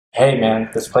hey man,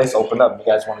 this place opened up. You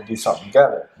guys want to do something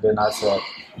together? Then I said,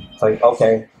 it's like,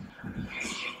 okay.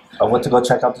 I went to go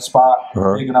check out the spot.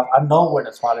 Big enough. I know where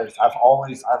the spot is. I've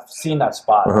seen that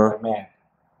spot. I was like, man,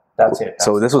 that's it. That's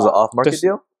So this was an off-market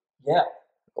deal? Yeah.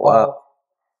 Wow.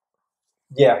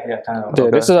 Yeah, kind of. Yeah,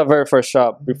 Okay. this is our very first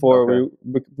shop before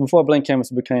before Blank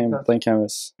Canvas became Blank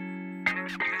Canvas.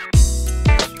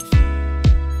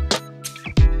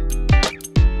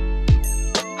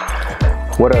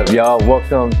 What up, y'all?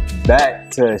 Welcome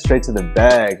back to Straight to the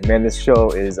Bag. Man, this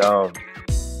show is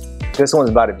this one's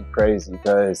about to be crazy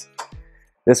because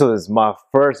this was my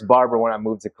first barber when I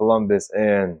moved to Columbus,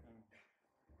 and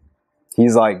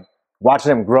he's like,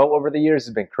 watching him grow over the years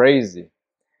has been crazy.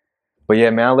 But yeah,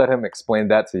 man, I'll let him explain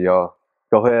that to y'all.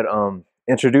 Go ahead,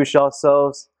 introduce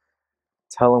yourselves,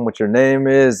 tell him what your name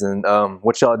is and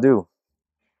what y'all do.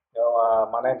 Yo,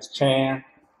 my name is Chea.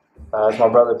 It's my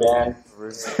brother Ben.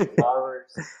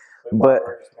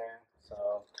 Barbers,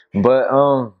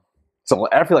 man. So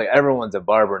I feel like everyone's a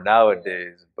barber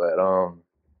nowadays. But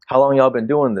how long y'all been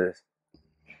doing this?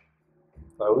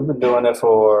 We've been doing it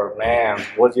for, man,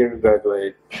 what year you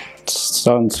graduated?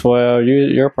 2012.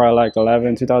 You're probably like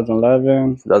 2011.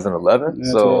 2011?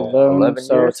 Yeah, so 11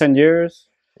 so years? 10 years.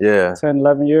 Yeah. 10,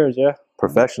 11 years, yeah.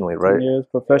 Professionally, right? 10 years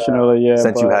professionally, yeah.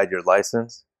 Since you had your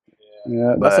license?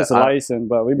 Yeah, that's just a license,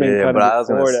 but we've been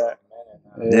cutting before that.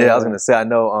 Yeah, I was going to say, I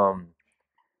know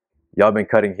y'all been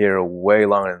cutting here way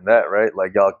longer than that, right?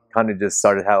 Like y'all kind of just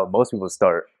started how most people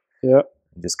start. Yep.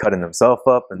 Just cutting themselves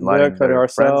up and lining cut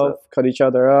ourselves, cut each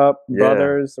other up,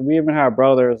 brothers. We even have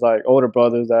brothers, like older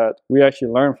brothers that we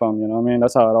actually learn from, you know what I mean?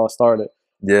 That's how it all started.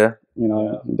 Yeah. You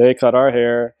know, they cut our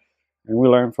hair and we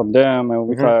learn from them, and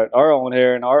we cut our own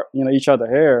hair and our, each other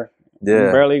hair. Yeah.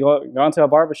 We barely gone to a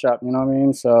barbershop, you know what I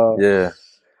mean? So yeah.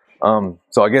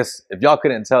 So I guess if y'all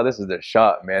couldn't tell, this is their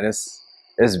shop, man.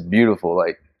 It's beautiful.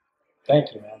 Like,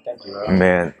 thank you, man. Thank you, bro.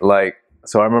 Man, like,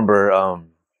 so I remember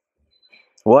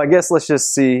well, I guess let's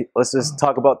just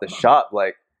talk about the shop.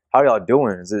 Like, how y'all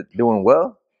doing? Is it doing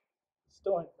well?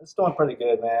 It's doing pretty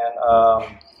good, man.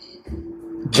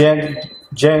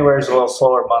 January is a little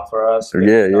slower month for us.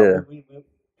 Yeah. We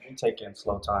take in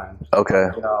slow time. Okay.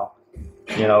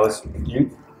 It's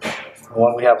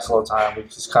when we have a slow time, we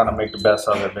just kind of make the best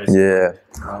of it, basically. Yeah.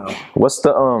 What's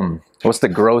the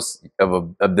gross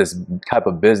of this type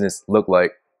of business look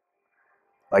like?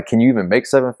 Like, can you even make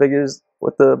 7 figures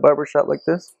with a barbershop like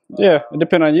this? Yeah, it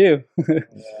depends on you. Just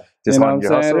you know on what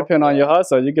your I'm saying? hustle? It depends on your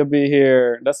hustle. You could be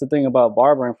here. That's the thing about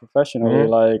barbering professionally.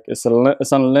 Like, it's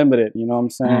unlimited. You know what I'm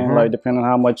saying? Like, depending on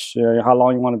how much, how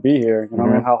long you want to be here. You know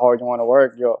what I mean? How hard you want to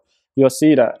work. You'll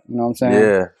see that. You know what I'm saying?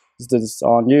 Yeah. It's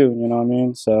on you. You know what I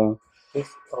mean? So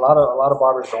a lot of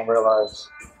barbers don't realize,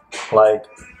 like,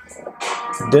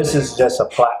 this is just a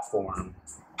platform.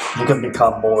 You can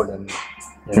become more than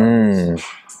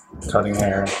cutting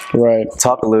hair. Right.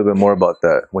 Talk a little bit more about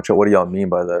that. What do y'all mean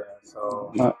by that?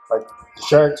 So, like the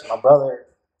shirts, my brother,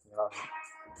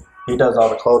 he does all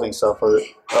the clothing stuff for it.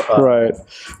 Right.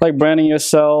 Like branding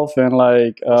yourself and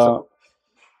like,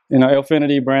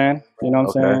 Infinity brand. You know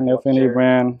what I'm saying? Infinity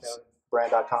brand.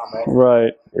 Brand.com, right?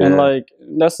 Right. Yeah. And like,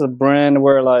 that's a brand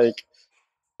where like,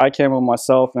 I came with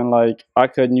myself and like, I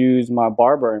could use my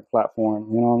barbering platform,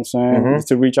 you know what I'm saying?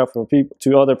 To reach out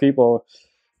to other people.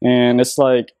 And it's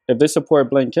like, if they support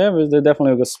Blank Canvas, they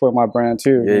definitely will support my brand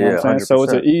too. Yeah, you know what I'm saying? 100%. So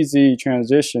it's an easy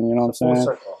transition, you know what I'm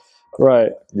saying?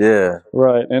 Right. Yeah.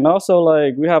 Right. And also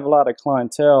like, we have a lot of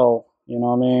clientele, you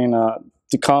know what I mean,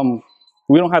 to come.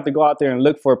 We don't have to go out there and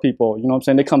look for people, you know what I'm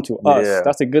saying? They come to us. Yeah.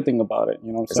 That's the good thing about it,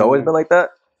 you know what I'm saying? It's always been like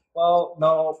that? Well,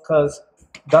 no, because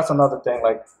that's another thing.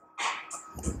 Like,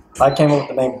 I came up with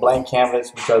the name Blank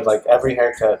Canvas because like every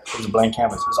haircut is blank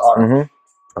canvas. It's art.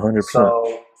 100%.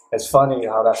 So it's funny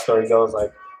how that story goes.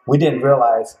 Like, we didn't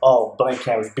realize, Blank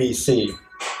Canvas BC.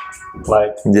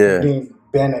 Like, being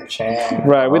Ben and Chan.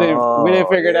 Right, we didn't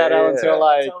figure that out until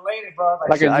like later, bro.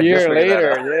 Like a year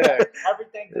later. Yeah.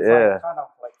 Everything just like, kind of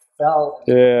like fell.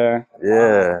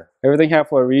 Yeah. Everything happened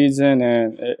for a reason,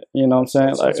 and you know what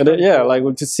I'm saying? Like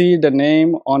to see the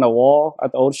name on the wall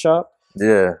at the old shop.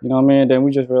 Yeah. You know what I mean? Then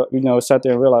we just sat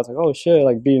there and realized like, oh shit,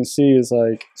 like B and C is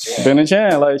like Ben and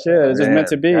Chan, like shit, it's just meant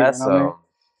to be. You know what I mean?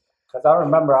 Because I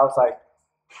remember I was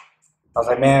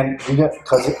like, man,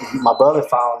 because my brother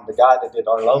found the guy that did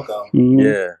our logo.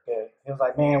 Yeah. He was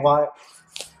like, man, why?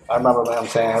 I remember what I'm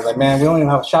saying. I was like, man, we don't even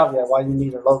have a shop yet. Why you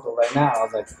need a logo right now? I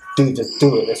was like, dude, just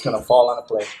do it. It's gonna fall into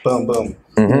place. Boom, boom.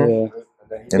 Yeah. And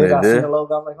then he did. I seen the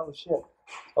logo. I was like, oh shit.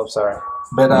 Oh, sorry.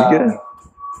 But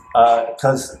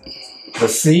because the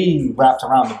C wrapped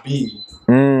around the B.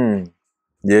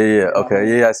 Yeah.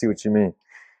 Okay. Yeah, I see what you mean.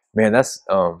 Man, that's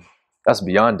That's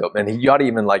beyond dope. And y'all didn't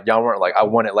even like, y'all weren't like, I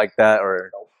want it like that,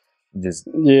 or just.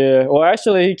 Yeah. Well,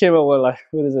 actually, he came up with like,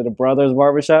 what is it, a Brothers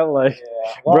Barbershop? Like,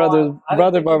 Well,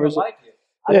 Brother Barbershop. Like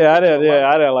it. I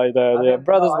didn't like that. Yeah,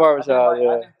 Brothers Barbershop. I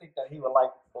didn't think that he would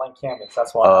like Blank Canvas.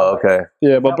 That's why. Oh, okay.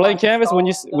 Yeah, but Blank Canvas, when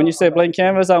you say Blank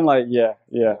Canvas, I'm like, yeah.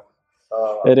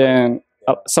 And then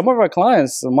some of our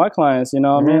clients, my clients, you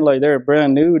know what I mean? Like, they're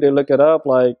brand new. They look it up.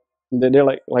 Like, they're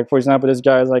like for example, this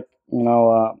guy is like, you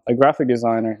know, a graphic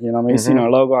designer. You know what I mean? He's seen our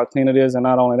logo, how clean it is, and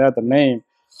not only that, the name.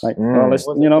 Like, you know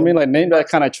what I mean? Like, name that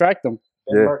kind of attract them.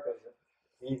 Yeah.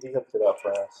 He hooked it up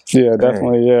for us. Yeah,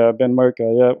 definitely. Yeah, Ben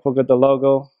Merca. Yeah, hook up the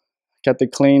logo, kept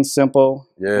it clean, simple.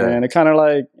 Yeah, and it kind of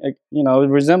like, you know, it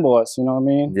resemble us. You know what I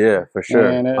mean? Yeah, for sure.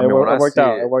 And it worked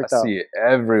out. It worked out. I see it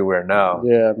everywhere now.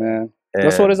 Yeah, man. And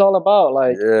that's what it's all about.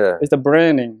 Like, it's the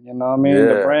branding. You know what I mean?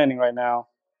 The branding right now.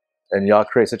 And y'all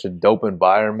create such a dope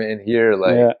environment in here.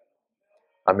 Like,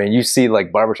 I mean, you see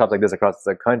like barbershops like this across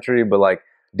the country, but like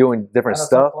doing different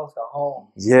stuff. Close to home.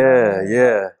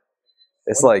 Yeah.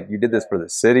 It's like you did this for the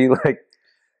city, like.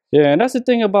 Yeah, and that's the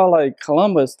thing about like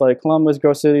Columbus,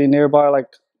 Grove City, nearby, like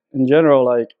in general,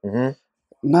 like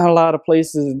not a lot of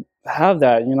places have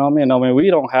that. You know what I mean? I mean,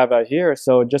 we don't have that here,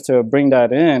 so just to bring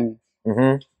that in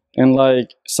and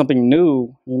like something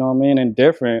new, you know what I mean, and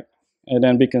different, and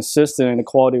then be consistent in the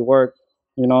quality work.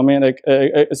 You know what I mean? Like,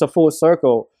 it's a full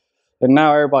circle. And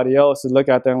now everybody else is look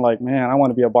at them like, man, I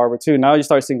want to be a barber too. Now you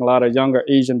start seeing a lot of younger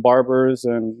Asian barbers,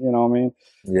 and you know what I mean.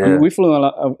 Yeah, we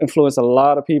influence a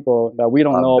lot of people that we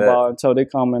don't know about until they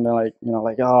come and they're like, you know,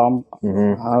 like, oh,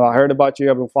 I heard about you.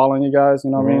 I've been following you guys.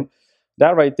 You know what I mean?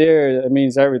 That right there, it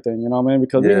means everything. You know what I mean?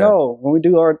 Because we know when we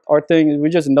do our thing, we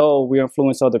just know we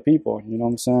influence other people. You know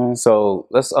what I'm saying? So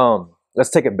let's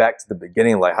take it back to the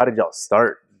beginning. Like, how did y'all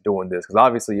start doing this? Because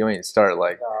obviously you ain't start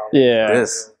like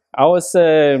this. I would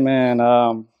say, man,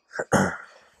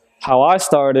 how I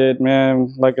started,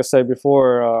 man, like I said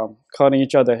before, cutting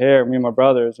each other hair, me and my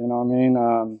brothers, you know what I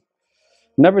mean?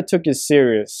 Never took it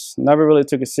serious. Never really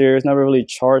took it serious. Never really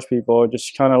charged people.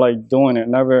 Just kind of like doing it.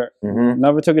 Never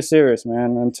took it serious,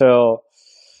 man, until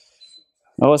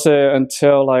like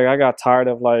I got tired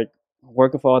of like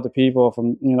working for other people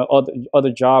from, you know,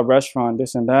 other job, restaurant,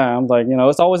 this and that. I'm like, you know,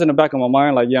 it's always in the back of my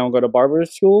mind, like, yeah, I'm going to go to barber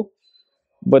school.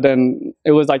 But then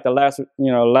it was like the last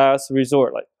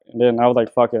resort. Like, and then I was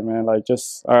like, fuck it, man. Like,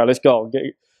 just, all right, let's go.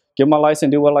 Get my license,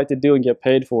 do what I like to do, and get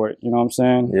paid for it. You know what I'm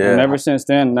saying? Yeah. And ever since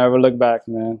then, never look back,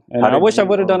 man. And I wish I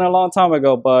would have done it a long time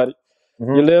ago, but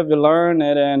you live, you learn.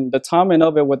 And then the timing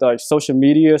of it with like social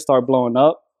media start blowing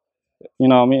up. You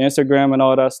know what I mean? Instagram and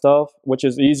all that stuff, which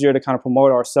is easier to kind of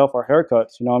promote ourselves, our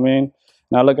haircuts. You know what I mean?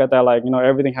 And I look at that like, you know,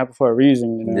 everything happened for a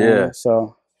reason. You know? Yeah.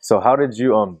 So how did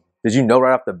you did you know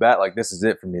right off the bat, like, this is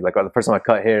it for me? Like, the first time I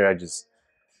cut hair, this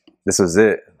was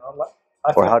it.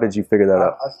 Or how did you figure that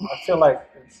out? I feel like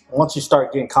once you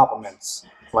start getting compliments,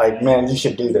 like, man, you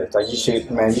should do this. Like, you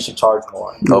should charge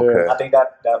more. Okay. I think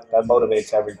that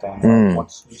motivates everything.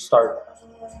 Once you start,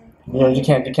 you know, you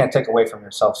can't take away from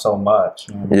yourself so much.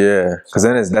 You know? Yeah, because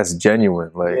then that's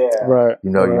genuine. Like, right. You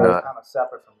know, you're not. Kind of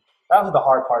separate from. That was the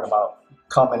hard part about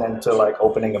coming into like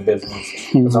opening a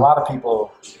business. Because a lot of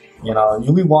people. You know,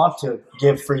 we want to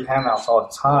give free handouts all the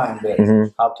time, but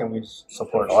how can we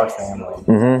support our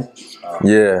family?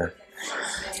 Yeah.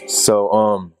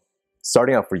 So,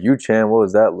 starting out for you, Chan, what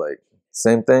was that like?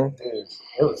 Same thing? Dude,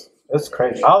 it was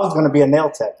crazy. I was going to be a nail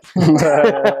tech.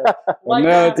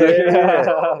 Nail tech,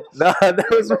 No,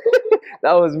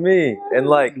 that was me. And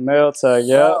like nail tech,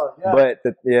 But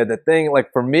the thing,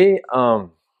 like for me,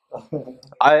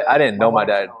 I didn't know my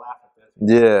dad.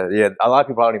 Yeah. A lot of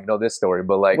people don't even know this story,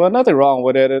 but like, well, nothing wrong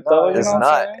with it though. It's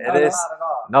not. It is.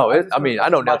 No, I mean, I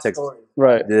know nail techs.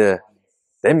 Right. Yeah,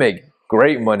 they make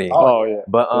great money. Oh yeah.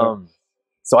 But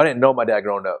so I didn't know my dad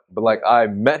growing up, but like I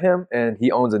met him and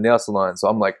he owns a nail salon. So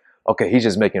I'm like, okay, he's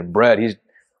just making bread.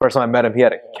 First time I met him, he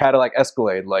had a Cadillac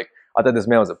Escalade. Like, I thought this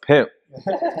man was a pimp,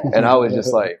 and I was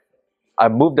just like, I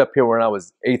moved up here when I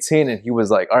was 18, and he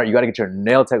was like, all right, you got to get your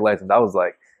nail tech license. I was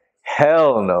like,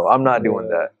 hell no, I'm not doing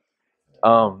that.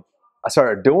 I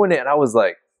started doing it, and I was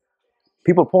like,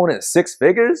 people pulling in 6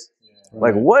 figures?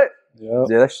 Like, what? Yeah,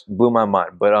 that blew my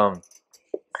mind. But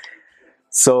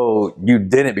so you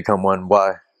didn't become one.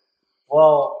 Why?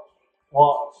 Well,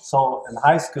 so in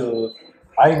high school,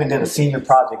 I even did a senior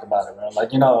project about it, man.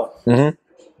 Like, you know,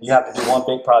 you have to do one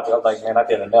big project. I was like, man, I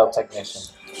did a nail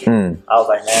technician. I was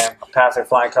like, man, I'm passing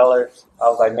flying colors. I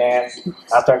was like, man,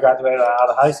 after I graduated out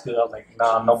of high school, I was like,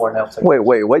 nah, no more nail technician.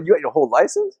 Wait, what? You got your whole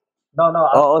license? No.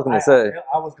 I was gonna say.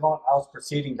 I was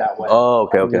proceeding that way. Oh,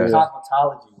 okay.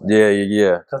 Cosmetology.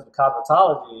 Yeah. Because with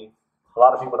cosmetology, a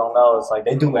lot of people don't know, it's like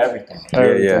they do everything.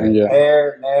 Everything, yeah.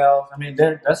 Hair, nails. I mean,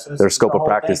 that's Their scope of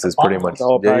practice is pretty much the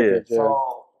whole package. Yeah.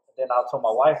 So then I told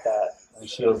my wife that, and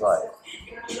she was like,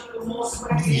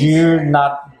 "You're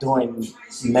not doing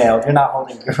nails. You're not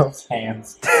holding girls'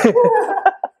 hands.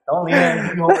 Don't leave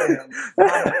them. You holding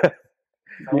them."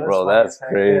 Bro, that's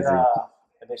crazy. And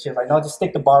then she was like, "No, just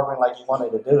stick to barbering like you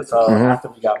wanted to do." So after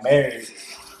we got married,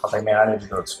 I was like, "Man, I need to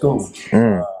go to school."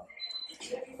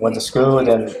 Went to school, and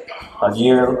then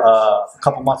a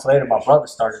couple months later, my brother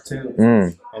started too.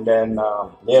 And then,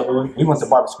 we went to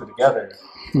barber school together.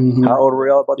 How old were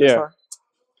y'all about this time?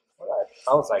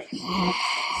 I was like,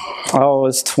 I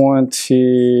was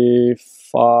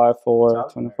 25,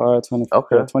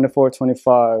 24,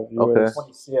 25. You Okay.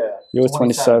 You was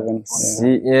 27.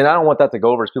 See, and I don't want that to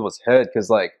go over people's head because,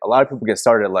 like, a lot of people get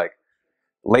started at, like,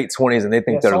 late 20s and they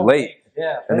think they're late.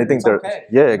 Yeah. And they think they're, okay.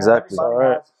 Exactly.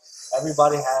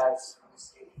 Everybody has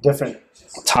different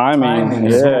timing.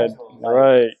 Yeah,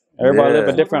 right. Everybody live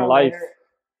a different life.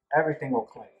 Everything will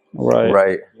click.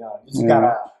 Right. Yeah, you just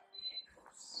gotta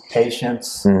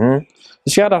patience. You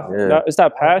gotta. It's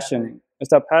that passion. It's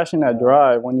that passion, that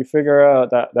drive. When you figure out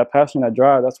that passion, that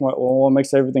drive, that's what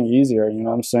makes everything easier. You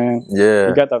know what I'm saying? Yeah.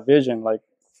 You got that vision. Like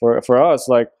for us,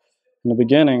 like in the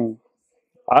beginning,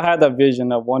 I had that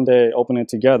vision of one day opening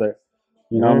together.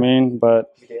 You know what I mean?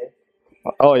 But you did?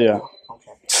 Oh yeah.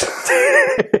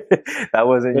 That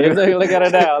wasn't you. Look at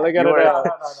it now. Look at it now.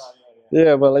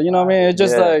 Yeah, but like, you know what I mean? It's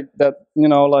just like that, you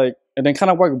know, like, and then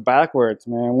kind of work backwards,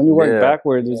 man. When you work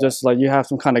backwards, it's just like you have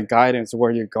some kind of guidance of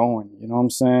where you're going. You know what I'm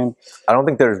saying? I don't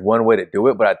think there's one way to do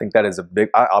it, but I think that is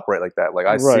I operate like that. Like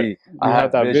I see, I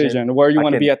have that vision where you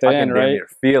want to be at the end, right?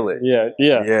 Feel it. Yeah.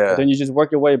 But then you just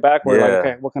work your way backward. Like,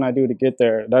 okay, what can I do to get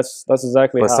there? That's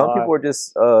exactly. But some people are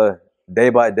just day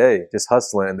by day, just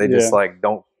hustling, and they just like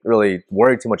don't really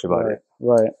worry too much about it.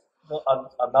 Right.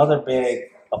 Another big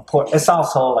important. It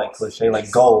sounds so like cliche, like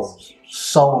goals.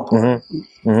 So important.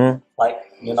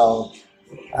 Like, you know,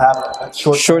 have a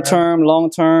short term, long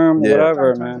term,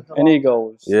 whatever, man. Any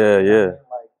goals. Yeah.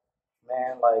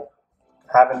 Like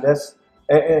having this,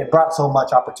 it brought so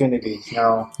much opportunities, you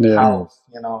know, house,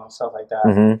 you know, and stuff like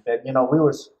that. That, you know,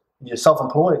 you're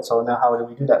self-employed, so now how do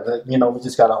we do that? You know, we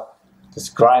just gotta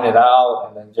just grind it out,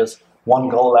 and then just one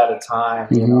goal at a time.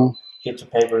 You know, get your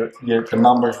paper, get the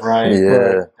numbers right.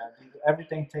 Yeah.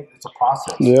 Everything it's a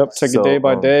process. Yep, take it day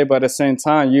by day, but at the same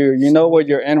time, you know what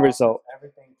your end result.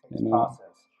 Everything takes a process.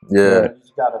 Yeah. You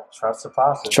just gotta trust the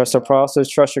process. Trust the process,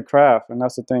 trust your craft, and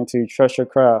that's the thing too. Trust your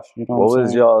craft. You know what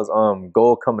was y'all's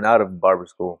goal coming out of barber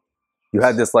school? You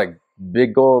had this like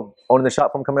big goal owning the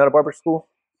shop from coming out of barber school?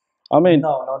 I mean,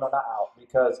 no, not out,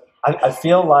 because I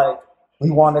feel like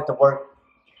we wanted to work.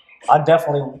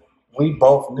 We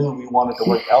both knew we wanted to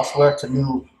work elsewhere.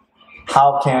 To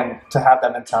have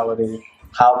that mentality,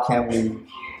 how can we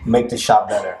make the shop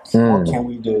better? What can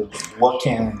we do?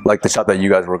 Like the shop that you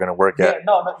guys were going to work at?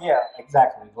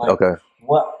 Exactly. Like, okay.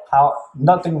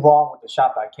 Nothing wrong with the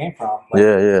shop I came from. Like,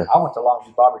 I went to Long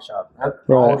Beach Barbershop.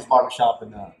 The oldest barbershop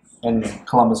in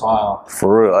Columbus, Ohio.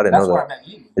 For real, I didn't know that. That's where I met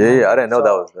you. Yeah, I didn't know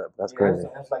that was that. That's crazy.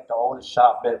 It's like the oldest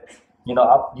shop, but you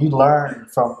know, you learn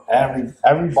from every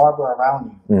barber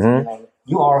around you. You know,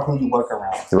 you are who you work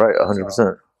around. Right,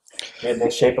 100%. Yeah, they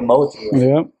shape and mold you.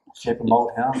 Yeah. Shape and mold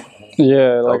him.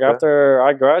 Yeah, like after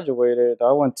I graduated,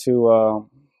 I went to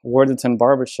Worthington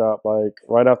Barbershop, like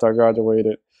right after I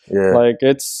graduated. Yeah. Like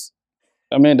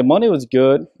the money was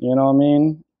good, you know what I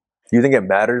mean? Do you think it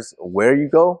matters where you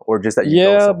go or just that you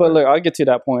go somewhere? But look, I'll get to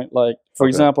that point. Like, for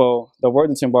example, the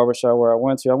Worthington Barbershop where I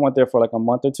went there for like a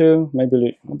month or two,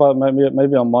 maybe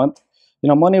a month. You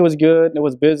know, money was good, it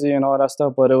was busy and all that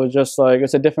stuff, but it was just like,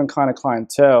 it's a different kind of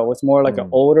clientele. It's more like an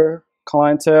older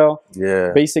clientele.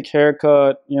 Yeah. Basic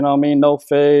haircut, you know what I mean? No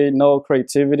fade, no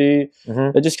creativity.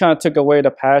 It just kind of took away the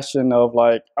passion of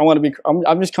like,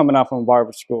 I'm just coming out from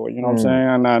barber school, you know what I'm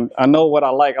saying? And I know what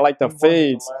I like. I like the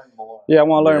fades. I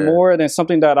want to learn more than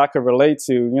something that I could relate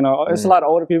to. You know, it's a lot of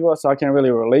older people, so I can't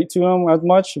really relate to them as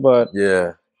much, but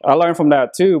I learned from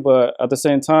that too. But at the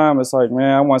same time, it's like,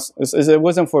 man, it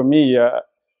wasn't for me yet.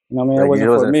 You know what I mean? Like it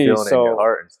wasn't for me. So in your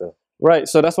heart and stuff. Right.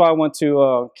 So that's why I went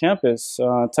to campus,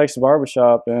 Texas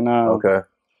Barbershop, and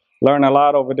learn a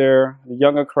lot over there, the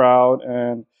younger crowd,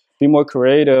 and be more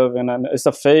creative. And it's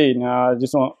a fade now. I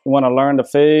just want to learn the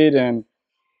fade and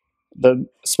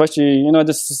especially, you know,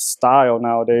 just style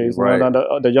nowadays. You know,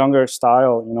 the younger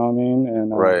style, you know what I mean?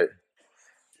 And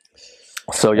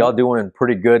so y'all doing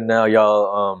pretty good now.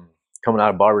 Y'all coming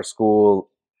out of barber school.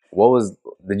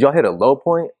 Did y'all hit a low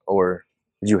point, or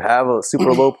did you have a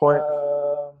super low point?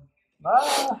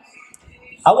 I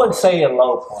wouldn't say a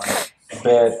low point.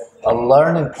 but a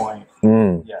learning point.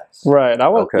 Yes. Right. I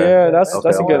was. Okay. Yeah. That's Okay.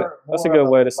 a good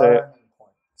way to say it.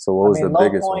 Point. So what was the low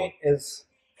biggest point one? is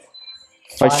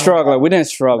Like struggling. We didn't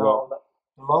struggle. No,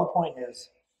 the low point is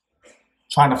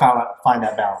trying to find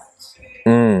that balance.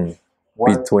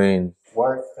 Between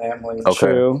work, family. Okay.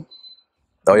 True.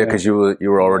 Oh yeah, because you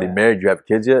were already married. You have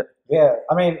kids yet? Yeah.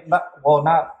 I mean,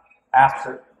 not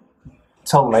after,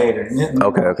 till later.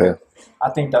 Okay. I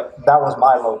think that was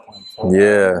my low point. So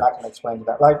I can explain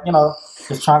that. Like,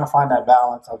 just trying to find that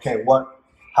balance. Okay,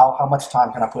 how much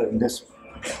time can I put in this?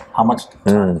 How much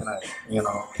time can I,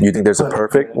 You think there's a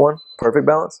perfect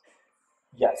balance?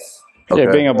 Yes. Okay.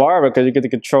 Yeah, being a barber, because you get to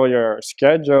control your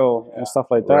schedule and stuff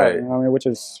like that. Right. You know what I mean? Which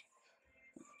is,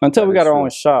 until we got our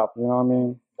own shop, you know what I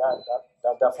mean?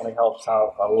 That definitely helps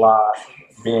out a lot.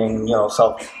 Being,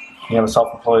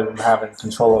 self-employed and having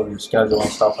control over your schedule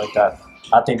and stuff like that.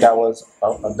 I think that was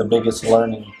the biggest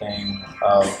learning thing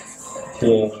of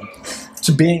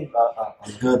being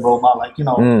a good role model, like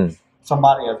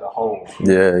somebody as a whole.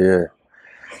 Yeah.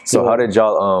 So how did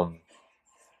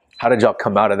y'all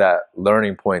come out of that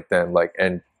learning point then, like,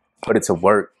 and put it to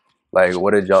work? Like,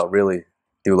 what did y'all really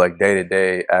do, like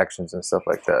day-to-day actions and stuff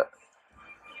like that?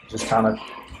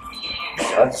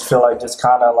 I just feel like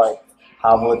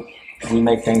how would we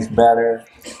make things better?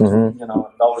 It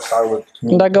always started with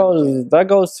community. That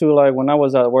goes to like when I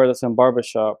was at Worthington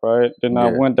Barbershop, right? Then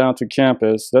I went down to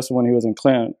campus. That's when he was in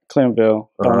Clintonville,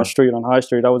 down the street on High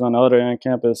Street. I was on the other end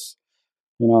campus,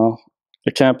 the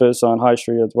campus on High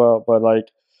Street as well. But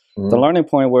like the learning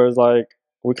point was like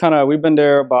I've been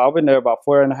there about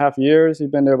 4.5 years. He's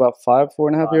been there about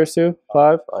 4.5 years too.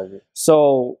 5 years.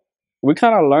 So we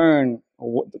kind of learned,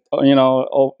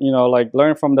 like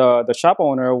learn from the shop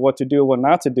owner what to do, what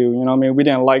not to do. You know what I mean? We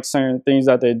didn't like certain things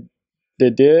that they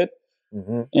did,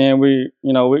 and we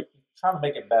trying to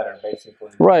make it better, basically.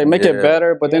 Right, make it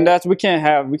better. But then we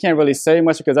can't really say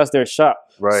much because that's their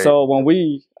shop. Right. So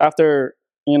when after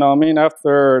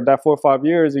that 4 or 5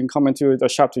 years, you can come into the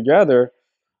shop together.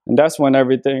 And that's when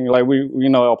everything, like we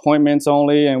appointments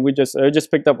only, and it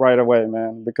just picked up right away,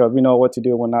 man, because we know what to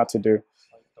do and what not to do.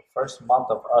 The first month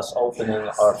of us opening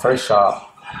our first shop,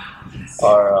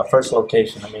 our first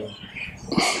location, it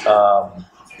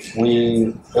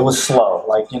was slow.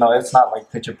 Like, it's not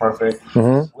like picture perfect.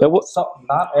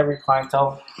 Not every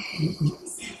clientele,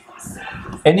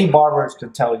 any barbers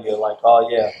could tell you, like, oh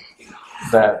yeah,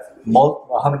 that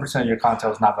 100% of your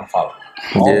clientele is not going to follow.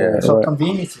 So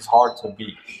convenience is hard to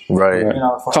beat. Right.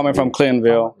 Coming from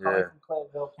Clintonville. Coming from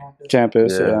Clintonville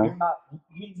campus.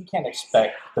 You can't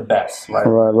expect the best, right?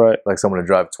 Right. Like someone to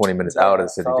drive 20 minutes out of the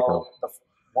city to come.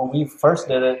 When we first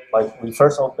did it, like we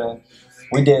first opened,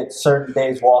 we did certain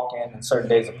days walk-in and certain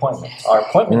days appointments. Our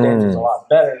appointment days was a lot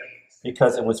better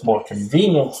because it was more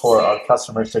convenient for our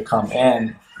customers to come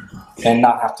in and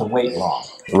not have to wait long.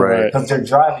 Right. Because they're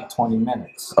driving 20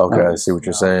 minutes. Okay, I see what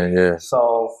you're saying, yeah.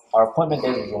 So our appointment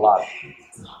days was a lot,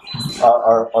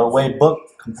 are way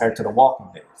booked compared to the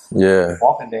walk-in days. Yeah.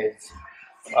 Walk-in days,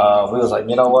 we was like,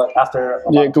 you know what, after...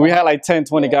 we had like 10,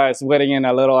 20 guys waiting in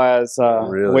a little ass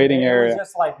waiting area. It was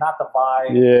just like not the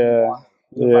vibe. Yeah. Like,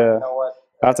 you know what?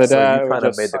 After that, you kind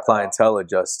of made the clientele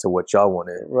adjust to what y'all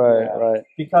wanted. Right.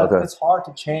 Because it's hard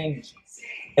to change.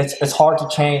 It's hard to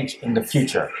change in the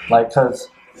future. Because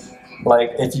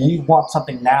if you want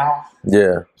something now,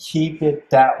 keep it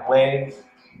that way.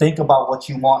 Think about what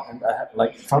you want in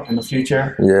the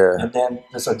future, and then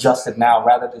just adjust it now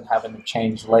rather than having to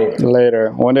change later.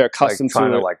 Later, when they're accustomed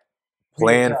trying to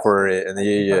plan for it, and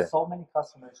so many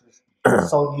customers are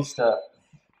so used to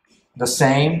the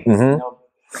same,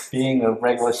 being a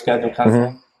regular schedule kind of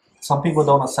thing. Some people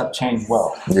don't accept change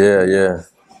well. Yeah.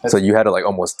 So you had to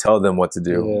almost tell them what to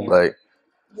do, But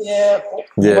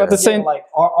at the same,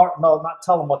 not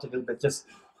tell them what to do, but just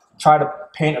try to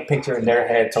paint a picture in their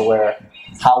head to where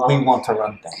how we want to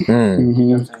run things. You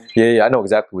know what I'm saying? Yeah, I know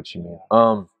exactly what you mean.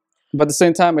 But at the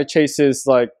same time, it chases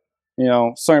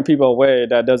certain people away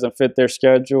that doesn't fit their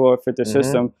schedule or fit their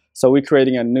system. So we're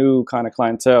creating a new kind of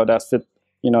clientele that's fit,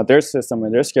 their system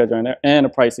and their schedule and the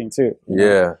pricing too.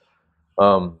 Yeah.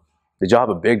 Did y'all have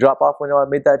a big drop off when y'all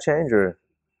made that change, or?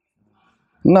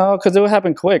 No, because it would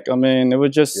happen quick. It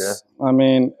was just,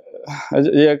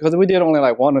 because we did only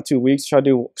 1 or 2 weeks, try to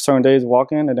do certain days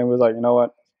walk in, and then we was like, you know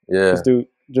what? Just do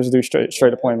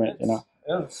straight appointment, It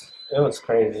was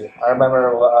crazy. I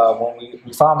remember when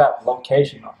we found that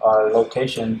our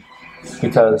location,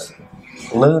 because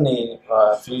Looney,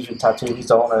 Fusion Tattoo, he's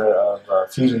the owner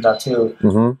of Fusion Tattoo.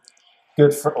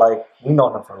 Good for, we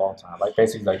known him for a long time,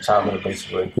 basically childhood,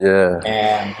 basically. Yeah.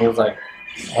 And he was like,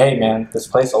 hey man, this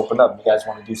place opened up. You guys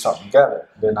want to do something together?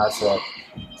 Then I said,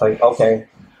 like, okay.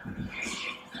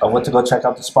 I went to go check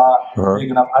out the spot. Big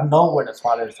enough. I know where the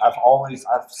spot is. I've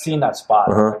seen that spot.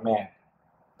 Like, man,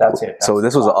 that's it. That's so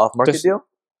this was an off-market deal?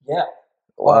 Yeah.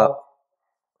 Wow.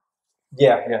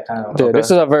 Yeah, kind of. Yeah, this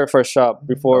is our very first shop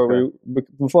before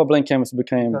before Blink Canvas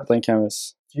became Blink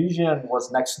Canvas. Fusion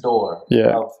was next door.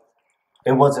 Yeah.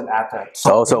 It wasn't at that.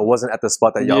 So it wasn't at the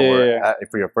spot that y'all were at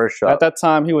for your first shop. At that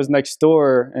time, he was next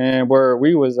door, and where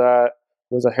we was at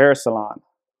was a hair salon.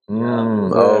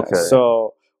 Okay.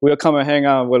 So we would come and hang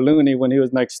out with Looney when he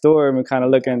was next door, and we kind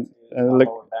of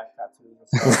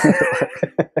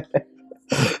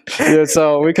yeah,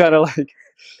 so we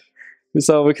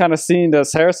kind of seen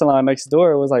this hair salon next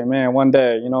door. It was like, man, one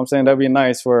day, you know what I'm saying, that'd be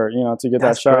nice for, you know, to get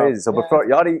that shop. Crazy. So before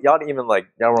y'all didn't even like,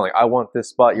 y'all were like, I want this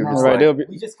spot. You were just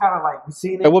we just kind of like, we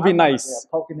seen it. It would be nice.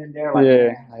 Poking in there, like,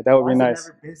 like, that would be nice.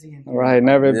 Never busy in right,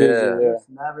 never busy. Yeah. It's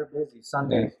never busy.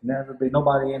 Sundays, never busy.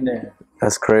 Nobody in there.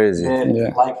 That's crazy.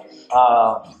 And like,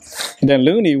 then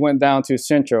Looney went down to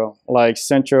Central,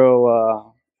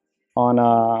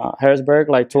 on Harrisburg,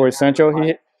 like towards Central.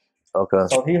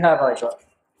 So he had like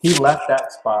he left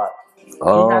that spot. He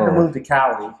had to move to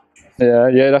Cali.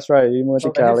 Yeah, that's right. He moved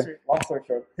to Cali. Long story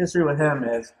short, history with him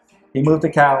is he moved to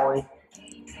Cali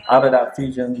out of that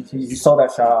Fusion. He sold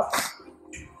that shop,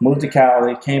 moved to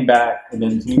Cali, came back, and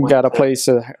then he got a place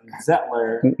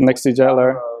Zettler next to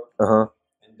Zettler. And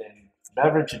then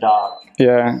Beverage Dog.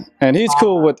 Yeah, and he's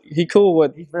cool with. He's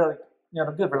really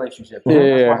a good relationship.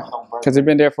 Yeah, because he's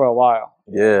been there for a while.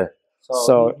 Yeah.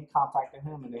 So he contacted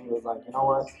him, and then he was like, you know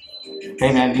what?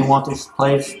 Hey man, you want this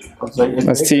place?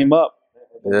 Let's team up.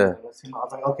 Yeah. I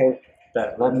was like, okay,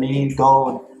 let me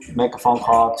go and make a phone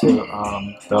call to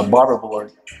the barber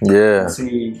board. Yeah. And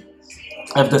see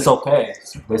if that's okay.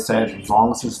 So they said as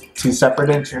long as it's 2 separate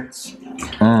entrances,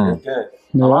 you're good.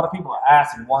 Yeah. A lot of people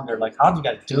ask and wonder, like, how do you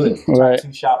guys do it? Right.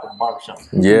 2 shop and a barbershop.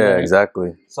 Yeah,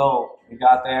 exactly. So we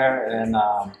got there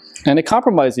and they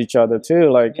compromise each other too.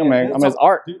 Like, I mean, it's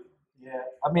art.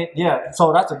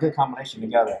 So that's a good combination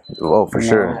together. Oh, for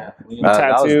sure.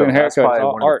 Tattoo and haircut, that's probably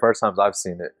one art. of the first times I've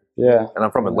seen it. Yeah. And I'm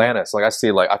from Atlanta, so like I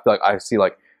feel like I see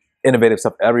like innovative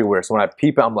stuff everywhere. So when I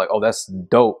peep it, I'm like, oh, that's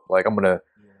dope. Like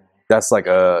that's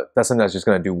something that's just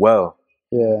gonna do well.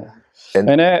 Yeah.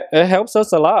 And it helps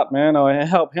us a lot, man. It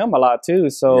helped him a lot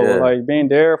too. So like being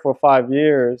there for 5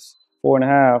 years,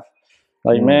 4.5.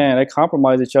 Like, man, they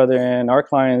compromise each other, and our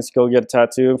clients go get a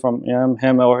tattoo from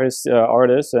him or his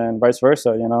artist, and vice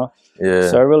versa, you know? Yeah.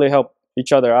 So it really helped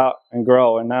each other out and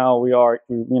grow. And now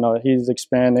he's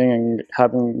expanding and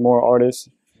having more artists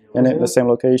in the same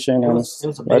location, and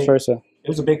vice versa. It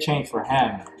was a big change for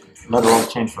him, let alone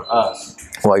change for us.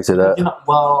 Why you say that? You know,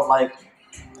 well, like,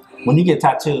 when you get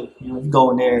tattooed, you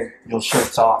go in there, your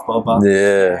shirt's off, blah, blah.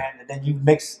 Yeah. And then you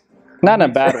mix. Not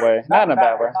in a bad way. Not in a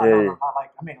bad way. No,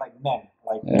 like men.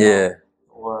 Like,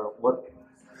 or what?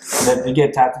 They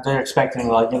get tattooed. They're expecting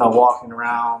walking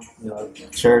around,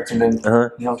 shirts, and then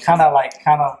kind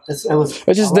of. It's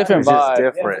just different vibe.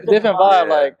 Different vibe.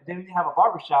 Like then when you have a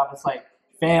barbershop, it's like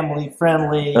family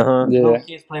friendly. Yeah.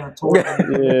 Kids playing with toys.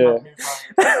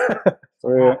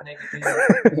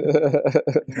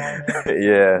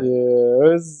 Yeah.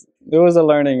 It was a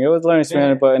learning. It was a learning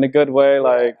experience, but in a good way.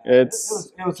 Like it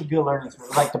was a good learning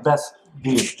experience. Like the best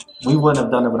dude. We wouldn't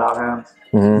have done it without him.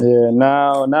 Yeah.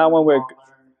 Now when we're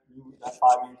that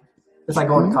 5 years, it's like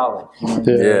going to college.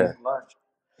 Yeah.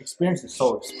 Experience is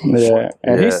so expensive. Yeah.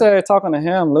 And he said, talking to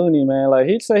him, Looney, man, like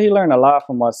he said he learned a lot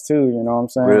from us too. You know what I'm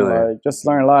saying? Really? Like just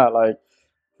learn a lot. Like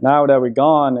now that we're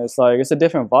gone, it's like it's a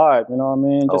different vibe. You know what I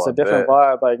mean? Just a different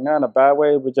vibe. Like not in a bad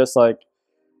way, but just like.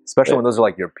 Especially when those are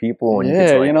like your people. And you get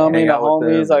to, like, you know what I mean? The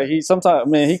homies, like he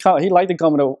sometimes, he liked to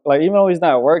come to, like, even though he's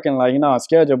not working, like, on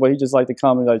schedule, but he just like to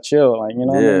come and like chill, like, you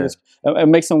know what I mean? It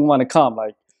makes him want to come,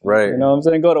 like, right. You know what I'm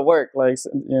saying? Go to work, like,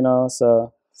 so.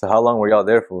 So how long were y'all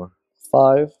there for?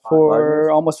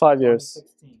 Almost 5 years.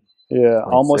 Yeah,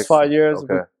 almost 5 years.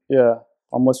 Okay.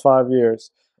 Almost 5 years.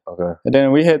 Okay. And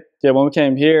then when we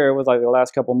came here, it was like the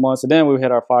last couple of months, and then we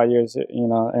hit our 5 years,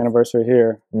 anniversary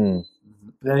here.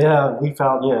 Yeah, we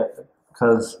found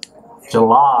because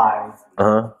July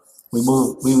we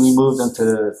moved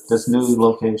into this new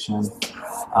location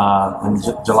on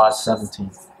July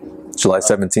 17th. July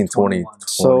 17th, 2021.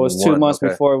 So it was 2 months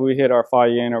before we hit our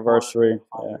 5-year anniversary.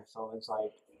 Yeah. So it's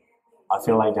like I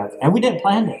feel like that, and we didn't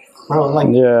plan it, bro. Like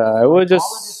it was just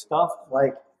all of this stuff.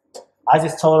 Like I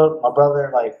just told my brother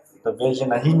like the vision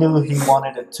that he knew he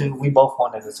wanted it too. We both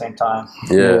wanted it at the same time.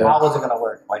 Yeah. How was it gonna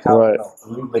work? Like how? Right.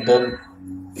 But then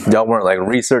y'all weren't like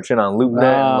researching on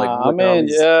LoopNet.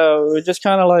 we were just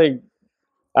kind of like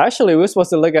Actually, we were supposed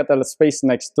to look at the space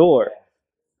next door,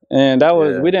 and that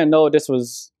was we didn't know this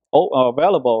was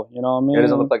available. You know what I mean? It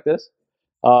doesn't look like this.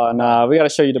 Nah, we gotta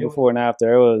show you the before and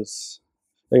after. It was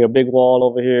like a big wall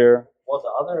over here. Well,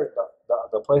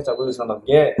 the place that we was gonna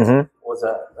get was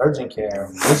a urgent care.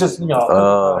 It was just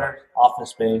office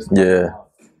space. Yeah.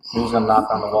 We was gonna knock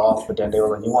on the walls, but then they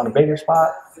were like, "You want a bigger spot?"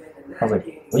 I was like,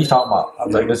 "What are you talking about?" I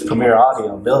was like, "This Premier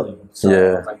Audio building." So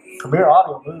I was like, "Premier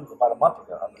Audio moved about a month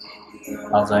ago."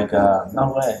 I was like,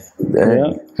 "No way."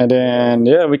 Yeah. And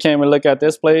then we came and look at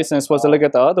this place and supposed to look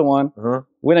at the other one.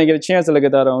 We didn't get a chance to look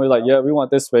at that one. We were like, "Yeah, we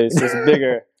want this space. It's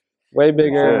bigger, way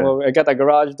bigger." Sure. Well, it got that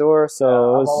garage door,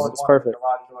 so it's perfect.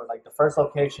 Garage door. Like the first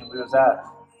location we was at,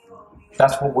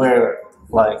 that's where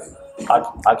like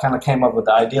I kind of came up with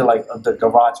the idea like of the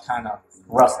garage kind of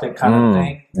rustic kind of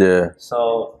thing. Yeah.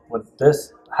 So with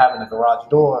this having a garage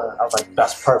door, I was like,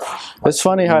 that's perfect. It's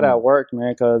funny how that worked,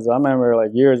 man, because I remember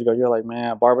like years ago, you're like,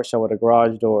 man, barbershop with a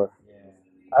garage door.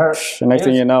 Yeah. The next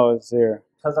thing you know, it's here.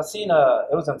 Because I seen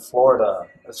it was in Florida.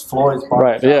 It's Floyd's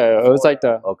barbershop. Right, yeah, it was like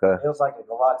the... Okay. It was like a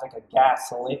garage, like a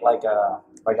gasoline, like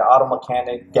an auto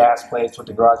mechanic gas place with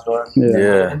the garage door.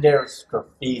 Yeah. And there's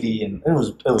graffiti, and it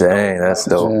was dang, that's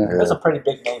dope. Yeah. It was a pretty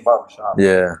big name barbershop.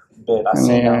 Yeah. But I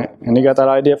seen that. And he got that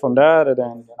idea from that, and then...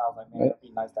 And I was like, man, it'd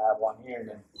be nice to have one here. And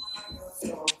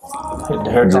then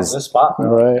the haircut's this spot.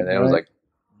 Right. And it was like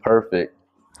perfect.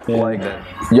 Yeah. Like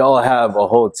y'all have a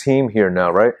whole team here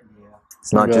now, right?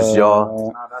 It's not just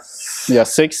y'all. Yeah,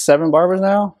 6, 7 barbers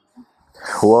now.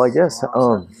 Well, I guess.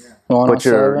 But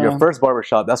your first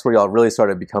barbershop, that's where y'all really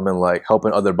started becoming like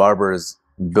helping other barbers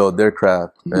build their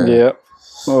craft. Yeah.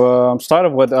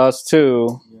 Started with us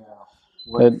too.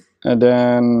 Yeah. And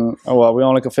then, well, we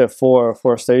only could fit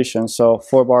 4 stations, so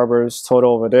 4 barbers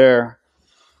total over there.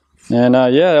 And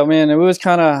yeah, I mean, it was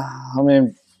kind of,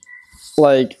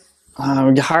 like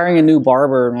hiring a new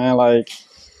barber, man. Like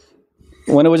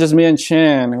when it was just me and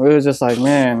Chan, we was just like,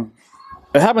 man,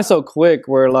 it happened so quick.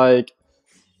 Where like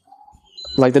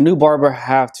the new barber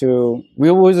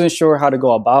we wasn't sure how to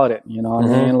go about it. You know what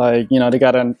I mean? Like, they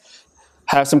gotta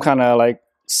have some kind of like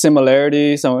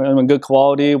similarity, some good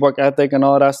quality, work ethic, and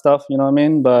all that stuff. You know what I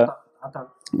mean? But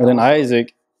then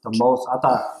Isaac, I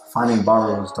thought finding a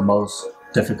barber was the most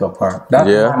difficult part. That's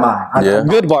my mind.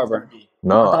 Good barber.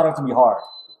 No, I thought it was gonna be hard.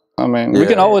 I mean, we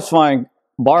can always find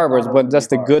barbers, but that's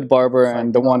the good barber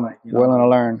and the one willing to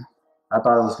learn. I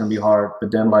thought it was gonna be hard,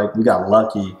 but then like we got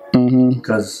lucky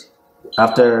because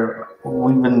after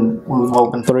we've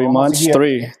open 3 months,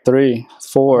 3,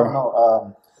 4.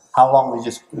 No, how long it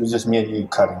was just me and you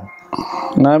cutting?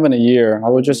 Not even a year. I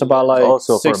was just about like 6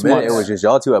 for a minute, months. it was just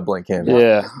y'all two at Blank Canvas.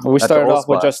 Yeah, we started off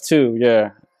with just 2.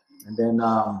 Yeah. And then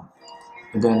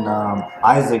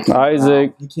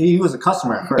Isaac. He was a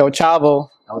customer at first. El Chavo.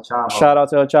 Shout out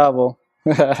to El Chavo.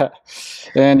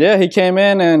 And yeah, he came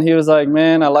in and he was like,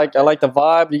 man, I like the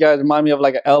vibe. You guys remind me of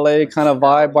like a LA kind of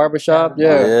vibe barbershop.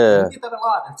 Yeah. We get that a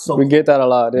lot. We get that a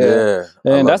lot. Yeah.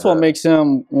 And that's what makes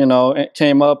him,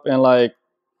 came up and like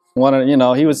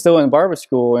he was still in barber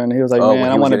school and he was like, man,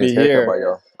 I want to be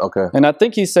here. Okay. And I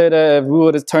think he said that if we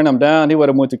would have turned him down, he would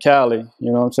have moved to Cali.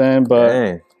 You know what I'm saying?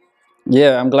 But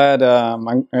yeah, I'm glad.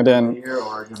 And then here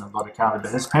or gonna go to Cali,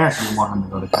 but his parents didn't want him to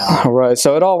go to Cali. Right.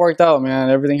 So it all worked out,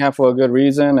 man. Everything happened for a good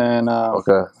reason. And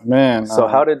man. So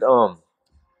how did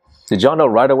y'all know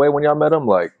right away when y'all met him?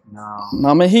 Like, no.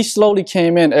 I mean, he slowly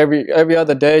came in every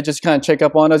other day, just kind of check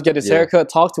up on us, get his haircut,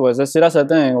 talk to us. That's the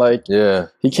thing. Like,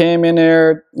 he came in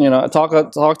there, talk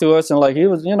to us, and like he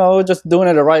was, just doing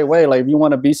it the right way. Like, if you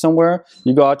want to be somewhere,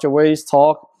 you go out your ways,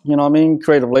 talk. You know what I mean?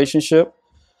 Create a relationship.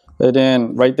 And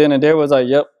then right then and there was like,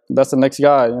 yep, that's the next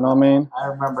guy. You know what I mean? I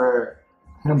remember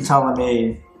him telling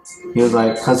me, he was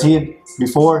like, because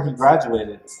before he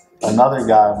graduated, another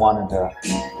guy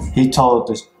he told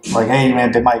this, like, hey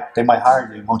man, they might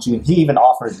hire you, won't you? He even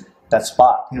offered that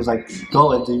spot. He was like,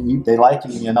 go, they like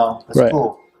you, it's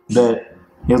cool. But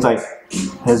he was like,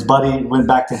 his buddy went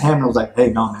back to him and was like, hey,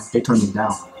 no man, they turned me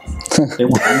down. They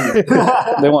want you.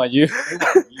 They want you.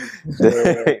 So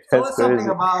it's something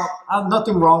about,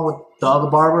 nothing wrong with the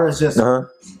other barber. It's just, right.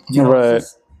 It's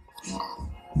just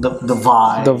the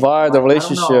vibe. The vibe, the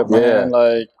relationship, man.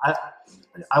 Like, I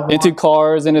into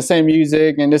cars and the same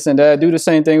music and this and that. Do the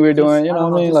same thing we're doing. You know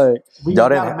what I mean? Like, we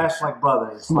gotta mesh like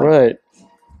brothers. Like, right.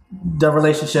 The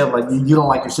relationship, like you don't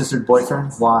like your sister's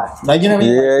boyfriend. Why? Like, you know what I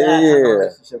mean? Yeah.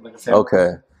 Like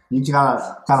okay. You kind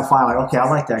of find like, okay, I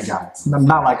like that guy.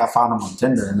 Not like I found him on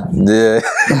Tinder or nothing. Yeah.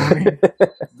 You know what I mean?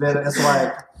 But it's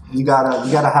like you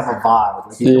gotta have a vibe.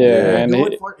 Like,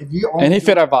 and he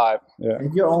fit our vibe. Yeah.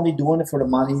 If you're only doing it for the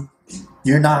money,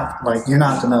 you're not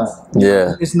gonna.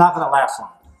 Yeah. It's not gonna last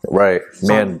long. Right,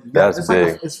 man, that's it's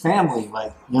big. Like it's family.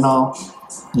 Like, you know,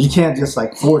 you can't just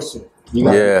like force it. You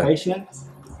gotta be patient.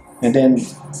 And then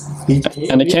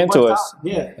it came to us.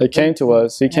 Yeah, it came to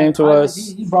us. He came to us.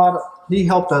 He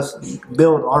helped us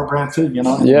build our brand too. You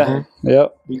know. Yeah.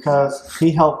 Yep. Because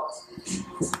he helped.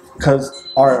 Because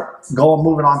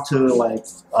moving on to like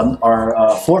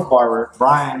our fourth barber,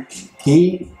 Brian.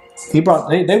 He brought.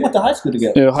 They went to high school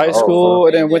together. Yeah, high school,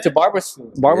 and then went to barber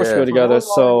school together.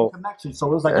 So it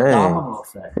was like a domino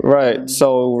effect. Right.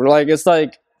 So like it's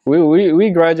like we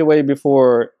graduated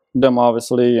before them,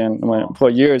 obviously, and for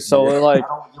years. So like,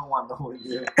 you don't want the whole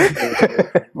year.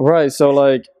 Right. So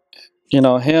like, you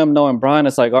know, him knowing Brian,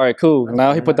 it's like, all right, cool.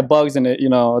 Now he put the bugs in it, you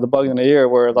know, the bugs in the ear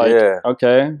where like,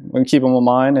 okay, we can keep him in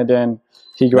mind. And then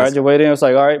he graduated and it was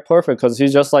like, all right, perfect. Because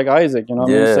he's just like Isaac, you know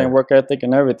what I mean? Same work ethic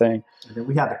and everything. And then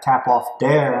we had to cap off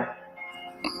there.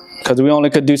 Because we only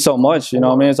could do so much, you know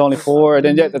what I mean? It's only 4. And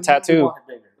then you had the tattoo.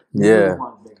 Yeah.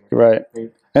 Right.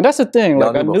 And that's the thing.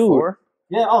 Like I knew.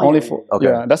 Yeah, only 4. Okay.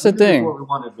 Yeah, that's the thing. We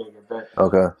wanted bigger, but,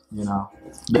 okay. You know.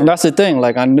 And that's the thing.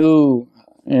 Like I knew,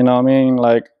 you know what I mean?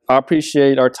 Like I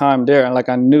appreciate our time there. And like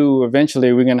I knew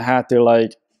eventually we're going to have to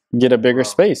like get a bigger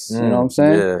space. You know what I'm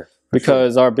saying? Yeah.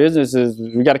 Because our business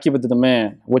we got to keep it to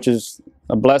demand, which is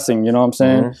a blessing, you know what I'm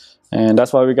saying? And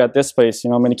that's why we got this space, you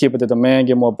know what I mean? To keep it to demand,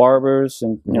 get more barbers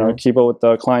and, you know, keep up with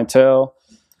the clientele,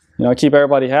 you know, keep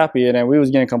everybody happy. And then we was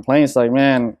getting complaints like,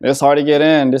 man, it's hard to get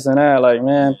in, this and that. Like,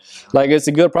 man, like it's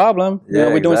a good problem. Yeah, you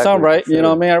know, we're doing something right. You know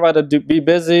what I mean? Everybody be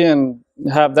busy and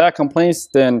have that complaints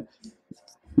than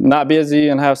not busy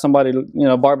and have somebody, you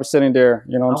know, barber sitting there,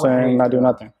 you know what I'm saying, not doing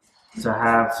nothing.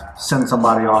 To send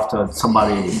somebody off to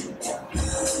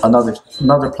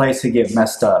another place to get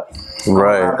messed up.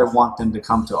 Right. I'd rather want them to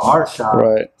come to our shop,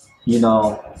 right? You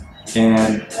know,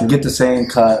 and get the same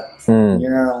cut. You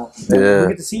know, we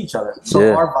get to see each other.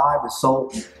 So our vibe is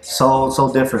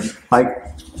so different. Like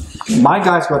my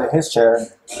guys go to his chair,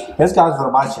 his guys go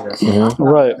to my chair. So I'm not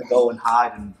gonna go and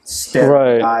hide and stare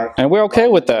at the guy. And we're okay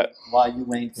with that. While you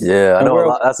ain't. Yeah, I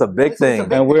know that's a big thing.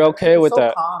 And we're okay with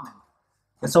that. Common.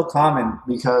 It's so common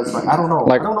because like I don't know.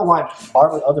 Like I don't know why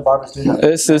other barbers do that.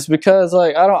 It's just because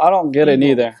like I don't get it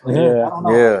neither. I don't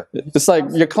know. It's like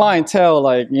your clientele,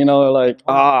 like, you know, like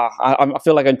I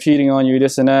feel like I'm cheating on you,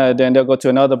 this and that. Then they'll go to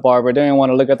another barber. They don't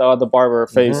want to look at the other barber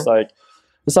face. Like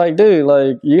it's like, dude,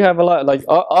 like you have a lot. Like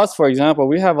us, for example,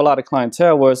 we have a lot of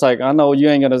clientele where it's like I know you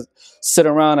ain't gonna sit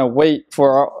around and wait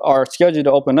for our schedule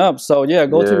to open up. So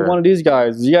go to one of these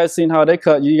guys. You guys seen how they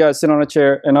cut? You guys sit on a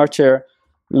chair in our chair.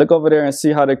 Look over there and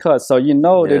see how they cut. So you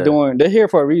know they're here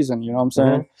for a reason, you know what I'm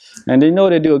saying? And they know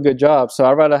they do a good job. So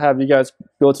I'd rather have you guys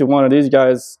go to one of these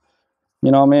guys,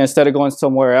 you know what I mean, instead of going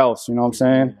somewhere else, you know what I'm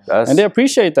saying? And they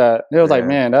appreciate that. They was like,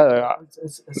 man,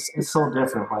 it's so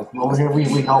different. Like over here we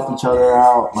help each other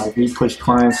out. Like we push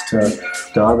clients to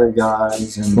the other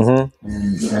guys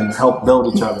and help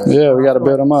build each other. Yeah, we gotta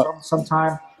build them up.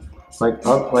 Sometimes like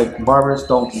barbers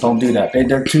don't do that.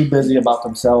 They're too busy about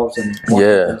themselves and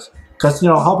because, you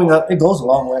know, helping up, it goes a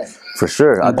long way. For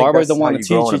sure. I barbers don't want to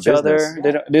teach each other.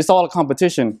 It's all a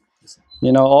competition.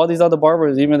 You know, all these other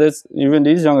barbers, even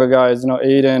these younger guys, you know,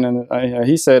 Aiden, and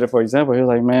he said it, for example, he was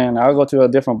like, man, I'll go to a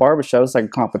different barbershop. It's like a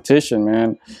competition,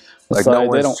 man. Like no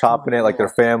one's chopping it like their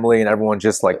family and everyone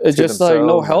just like it's just like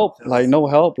no help. Like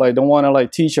don't want to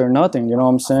like teach or nothing. You know what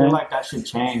I'm saying? I feel like that should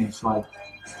change. Like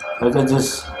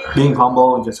just being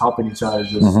humble and just helping each other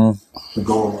just to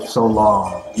go so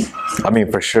long. I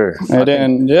mean, for sure. And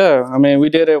then I mean, we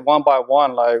did it one by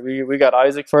one. Like we got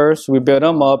Isaac first. We built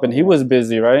him up, and he was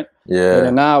busy, right? Yeah. And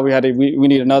then now we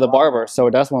need another barber. So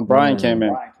that's when Brian came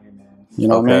in. You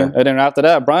know what I mean? And then after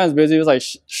that, Brian's busy. He was like,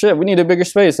 shit, we need a bigger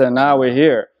space, and now we're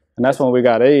here. And that's when we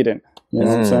got Aiden. You know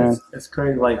what I'm saying? It's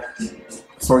crazy. Like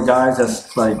for guys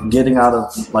that's like getting out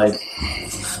of like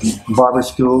barber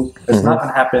school, it's not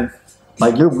gonna happen.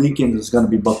 Like your weekend is gonna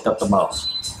be booked up the most.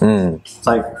 It's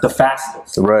like the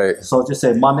fastest. Right. So just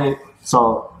say Monday.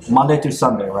 So Monday through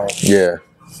Sunday, right? Yeah.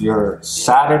 Your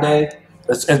Saturday,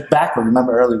 it's backward.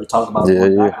 Remember earlier we talked about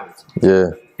backwards.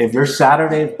 Yeah. If your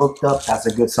Saturday is booked up, that's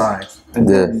a good sign, and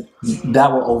then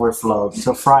that will overflow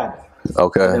to Friday.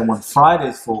 Okay. And then when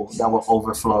Friday's full, that will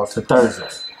overflow to Thursday.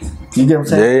 You get what I'm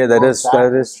saying? Yeah, that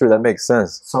is true. That makes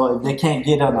sense. So if they can't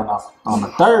get on a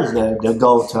Thursday, they'll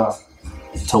go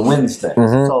to Wednesday.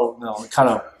 So you know, kind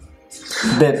of.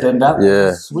 Then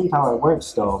that's sweet how it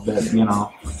works, though. But you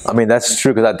know, I mean, that's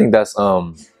true because I think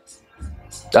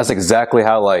that's exactly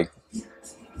how like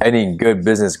any good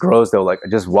business grows. Though, like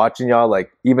just watching y'all,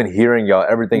 like even hearing y'all,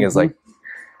 everything is like,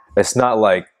 it's not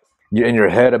like you're in your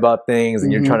head about things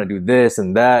and you're trying to do this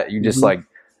and that. You just like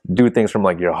do things from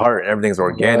like your heart, and everything's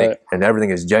organic and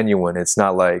everything is genuine. It's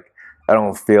not like, I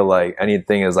don't feel like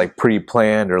anything is like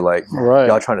pre-planned or like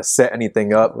y'all trying to set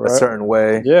anything up a certain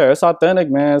way. Yeah, it's authentic,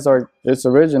 man. It's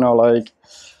original. Like,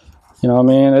 you know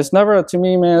what I mean? It's never, to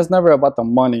me, man, it's never about the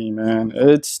money, man.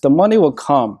 It's the money will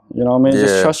come. You know what I mean?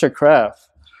 Just trust your craft.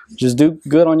 Just do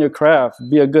good on your craft.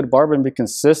 Be a good barber and be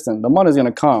consistent. The money's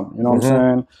gonna come. You know what I'm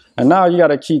saying? And now you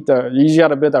gotta you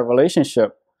gotta build that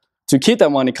relationship to keep that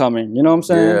money coming. You know what I'm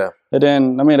saying? Yeah. And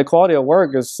then, I mean, the quality of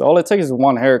work is, all it takes is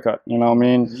one haircut. You know what I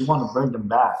mean? You want to bring them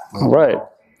back. Right.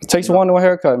 It takes one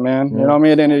haircut, man. You know what I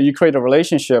mean? And then you create a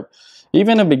relationship.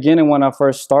 Even in the beginning when I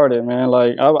first started, man,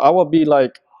 like I would be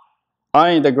like,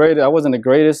 I wasn't the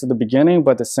greatest at the beginning,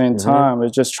 but at the same time,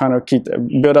 it's just trying to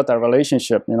build up that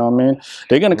relationship. You know what I mean?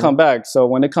 They're gonna come back. So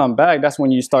when they come back, that's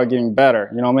when you start getting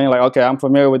better. You know what I mean? Like, okay, I'm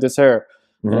familiar with this hair.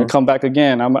 And come back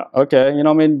again. I'm okay. You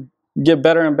know what I mean? Get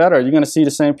better and better. You're gonna see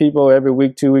the same people every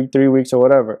week, 2 weeks, 3 weeks, or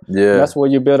whatever. Yeah. And that's where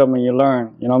you build up and you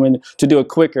learn. You know what I mean? To do it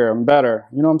quicker and better.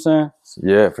 You know what I'm saying?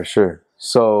 Yeah, for sure.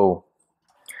 So,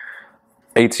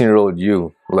 18-year-old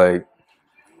you, like,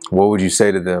 what would you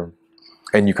say to them?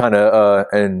 And you kind of,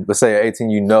 and let's say at 18,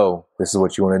 you know this is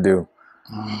what you want to do,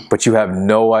 but you have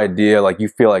no idea. Like, you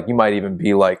feel like you might even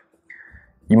be like,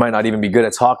 you might not even be good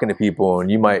at talking to people, and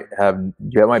you might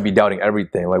be doubting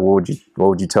everything. Like, what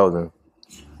would you tell them?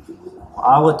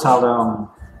 I would tell them,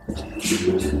 if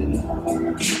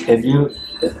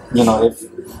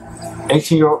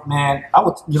 18-year-old man, I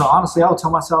would, honestly, I would tell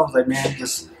myself, like, man,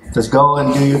 just go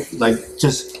and do, like,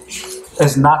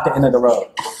 it's not the end of the road.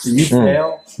 If you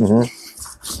fail,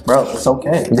 bro, it's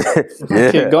okay.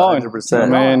 Keep going. 100%. I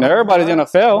mean, everybody's gonna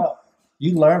fail. Bro,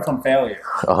 you learn from failure.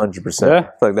 100%. Yeah. I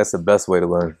feel like that's the best way to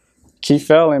learn. Keep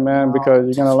failing, man, because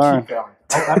you're gonna learn.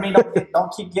 I mean,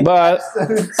 don't keep getting. But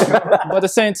at the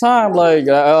same time, like,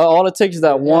 all it takes is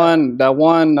that one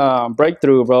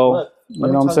breakthrough, bro. Look, you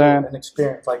know what I'm saying? An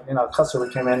experience, like, a customer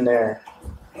came in there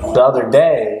the other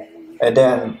day, and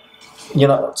then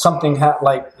something happened,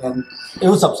 like, and it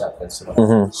was upset,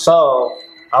 basically. So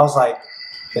I was like,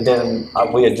 and then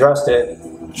we addressed it,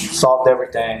 solved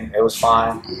everything, it was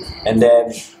fine, and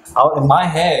then in my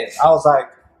head, I was like,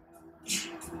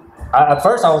 at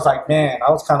first I was like, man,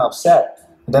 I was kind of upset.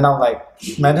 And then I was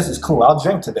like, man, this is cool. I'll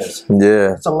drink to this.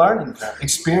 Yeah. It's a learning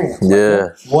experience. Yeah.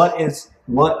 Like,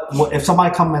 what if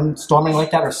somebody come in storming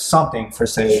like that, or something,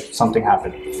 something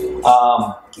happened,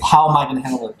 how am I going to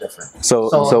handle it different?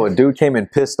 So a dude came in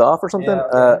pissed off or something?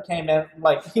 Yeah, he came in,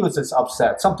 like, he was just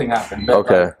upset. Something happened. But,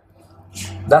 like,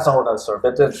 that's a whole other story.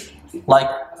 But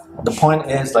the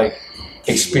point is, like,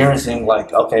 experiencing,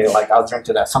 like, okay, like, I'll drink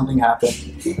to that. Something happened.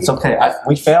 It's okay.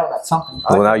 We failed at something.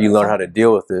 Well, now you learn how to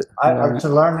deal with it.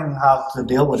 Learning how to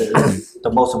deal with it is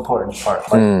the most important part.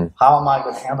 Like, how am I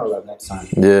going to handle that next time?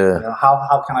 Yeah.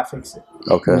 How can I fix it?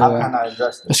 Okay. How can I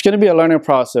address it? It's going to be a learning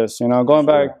process. Going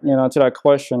back, to that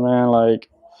question, man. Like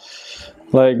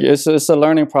it's a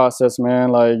learning process, man.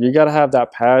 Like, you got to have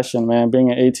that passion, man.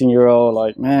 Being an 18-year-old,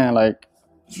 like, man, like,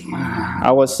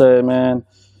 I would say, man,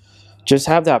 just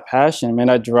have that passion, man,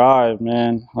 that drive,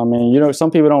 man. I mean, some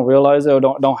people don't realize it or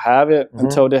don't have it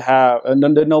until they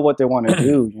know what they want to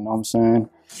do. You know what I'm saying?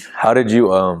 How did you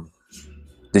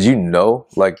know?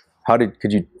 Like, how did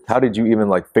you even,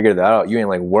 like, figure that out? You ain't,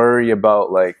 like, worry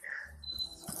about, like,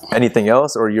 anything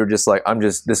else, or you're just like,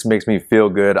 this makes me feel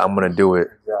good, I'm gonna do it.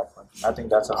 Exactly. I think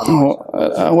that's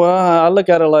 100%. Well, I look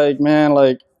at it like, man,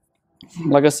 like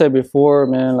I said before,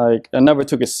 man, like, I never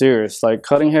took it serious. Like,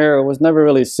 cutting hair was never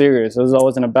really serious. It was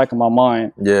always in the back of my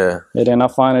mind. Yeah. And then I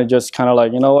finally just kind of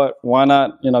like, you know what? Why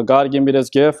not? God gave me this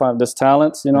gift. I have this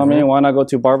talent. You know what I mean? Why not go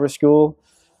to barber school?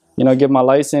 Get my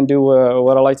license, do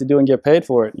what I like to do, and get paid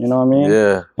for it. You know what I mean?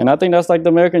 Yeah. And I think that's like the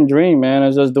American dream, man.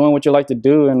 Is just doing what you like to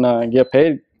do and get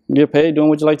paid doing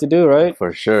what you like to do, right?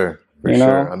 For sure. For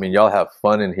sure. I mean, y'all have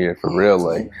fun in here for real,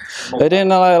 like. And then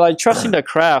like trusting the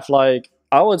craft, like.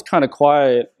 I was kind of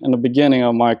quiet in the beginning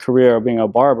of my career of being a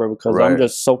barber because I'm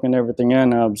just soaking everything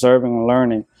in and observing and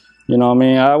learning. You know what I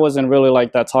mean? I wasn't really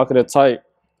like that talkative type.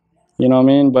 You know what I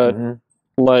mean? But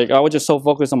like, I was just so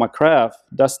focused on my craft.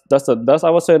 I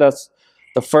would say that's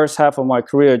the first half of my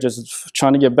career, just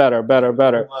trying to get better. It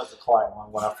was a quiet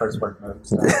one when I first worked with him.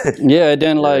 So. Yeah,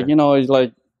 then like, it's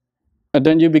like, and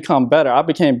then you become better. I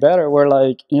became better where,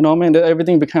 like, you know what I mean?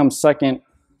 Everything becomes second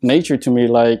nature to me.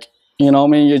 Like, you know what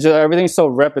I mean? Everything's so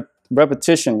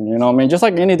repetition, you know what I mean? Just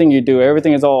like anything you do,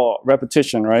 everything is all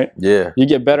repetition, right? Yeah. You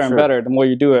get better and better the more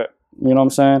you do it. You know what I'm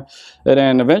saying? And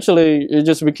then eventually it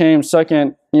just became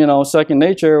second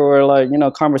nature, where like, you know,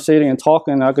 conversating and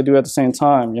talking I could do at the same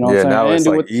time. You know what I'm saying? Now and it's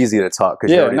like easy to talk.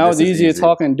 Now it's easy to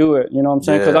talk and do it. You know what I'm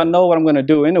saying? Because I know what I'm going to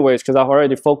do anyways, because I've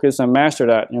already focused and mastered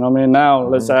that. You know what I mean? Now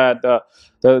let's add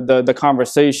the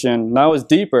conversation. Now it's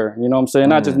deeper. You know what I'm saying?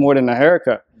 Not just more than a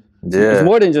haircut. Yeah. It's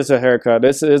more than just a haircut.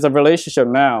 It's a relationship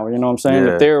now. You know what I'm saying?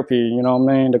 The therapy. You know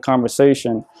what I mean? The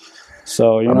conversation.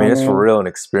 So you know, I mean, it's for real an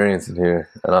experience in here,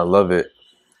 and I love it.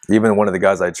 Even one of the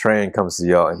guys I train comes to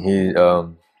y'all, and he,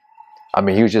 I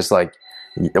mean, he was just like,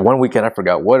 one weekend I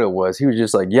forgot what it was. He was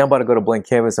just like, yeah, I'm about to go to Blank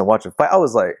Canvas and watch a fight. I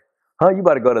was like, huh, you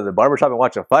about to go to the barbershop and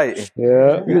watch a fight?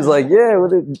 Yeah. He was like, yeah, well,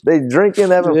 they drinking,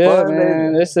 having fun.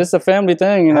 Man, it's a family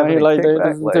thing, you know. He like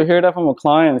to hear that from the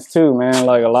clients too, man.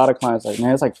 Like a lot of clients, like,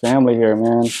 man, it's like family here,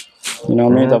 man. You know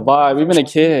what I mean? The vibe, even the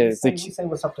kids. You say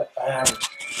what's up to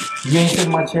you ain't sitting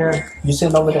in my chair. You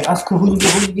sitting over there. That's cool. Who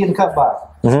you getting cut by?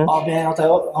 Oh man, I was like,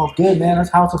 oh good man.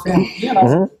 That's house of family. You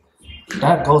know,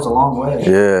 that goes a long way.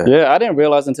 Yeah. I didn't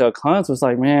realize until clients was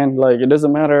like, man, like it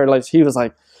doesn't matter. Like he was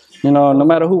like, you know, no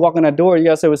matter who walk in that door, you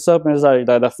gotta say what's up, and it's like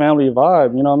the family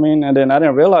vibe. You know what I mean? And then I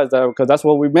didn't realize that because that's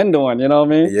what we've been doing. You know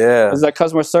what I mean? Yeah. It's like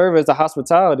customer service, the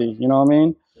hospitality. You know what I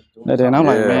mean? And then I'm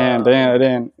like, man, damn,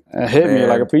 it hit me.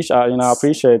 Like I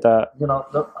appreciate that. You know,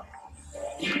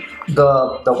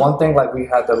 the one thing like we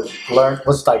had to learn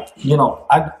was like, you know,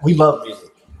 we love music.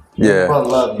 Yeah. We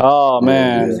love music. Oh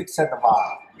man. Music set the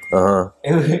vibe.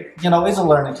 You know, it's a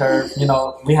learning curve. You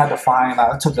know, we had to find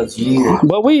out. It took us years.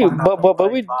 But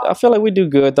I feel like we do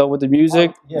good though with the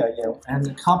music. Yeah. And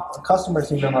the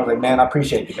customers even are like, man, I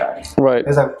appreciate you guys. Right.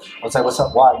 It's like, what's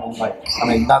up? Why, man? Like, I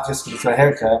mean, not just for a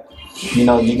haircut. You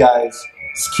know, you guys.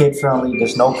 It's kid friendly.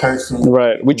 There's no cursing.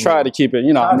 Right. We try to keep it.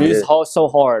 You know, it's so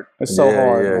hard. It's so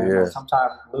hard. Yeah.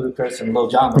 Sometimes Ludacris and Lil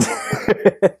Jon.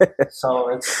 So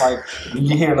it's like when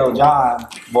you hear Lil Jon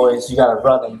voice, you gotta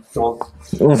run and go.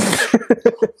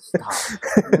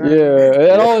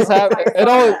 It always happens. It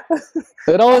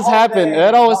always happens.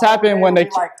 It always happens when they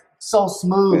like so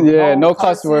smooth. Yeah, no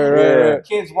cuss word. Right.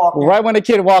 Kids walk in. Right when the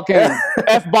kid walk in,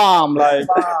 F-bomb,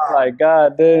 like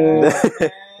god damn.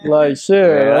 Like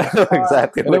shit,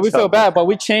 exactly. And then we feel bad, but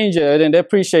we change it, and they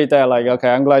appreciate that. Like, okay,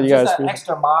 I'm glad you guys. That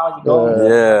extra mile you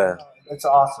go. It's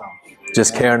awesome.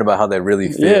 Just caring about how they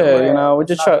really feel. Yeah, like, you know, we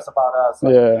just try. It's about us.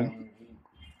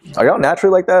 Are y'all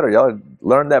naturally like that, or y'all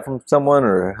learned that from someone,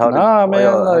 or how? Man,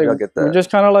 y'all get that? We just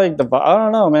kind of like I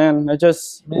don't know, man. It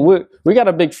just we got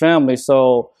a big family,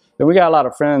 so. And we got a lot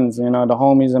of friends, you know, the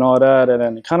homies and all that, and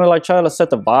then kind of like try to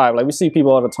set the vibe. Like we see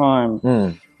people all the time,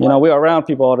 you know, we're around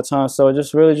people all the time, so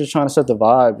just really just trying to set the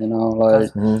vibe, you know,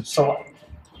 like. So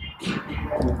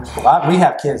we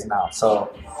have kids now,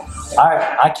 so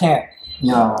I can't,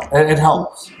 you know, it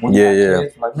helps. When you have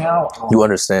kids, like, man, you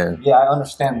understand. Yeah, I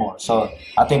understand more, so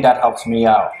I think that helps me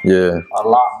out. Yeah, a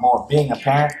lot more. Being a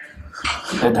parent,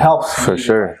 it helps for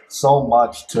sure so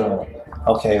much to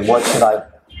what should I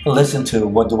listen to,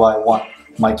 what do I want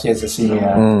my kids to see me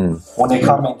as. When they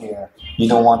come in here, you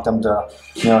don't want them to,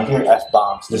 you know, hear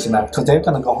F-bombs, this and that, because they're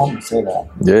going to go home and say that.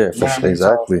 Yeah, for sure,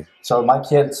 exactly. So our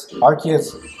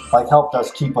kids, like, helped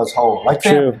us keep us whole. Like,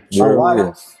 true. Our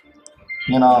wives,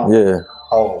 you know,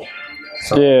 whole.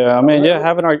 So, I mean,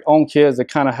 having our own kids, it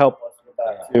kind of helped us with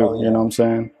that, too, you know what I'm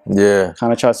saying? Yeah.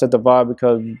 Kind of try to set the vibe,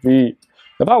 because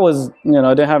if I was, you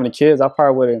know, didn't have any kids, I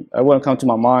probably wouldn't come to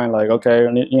my mind like, okay,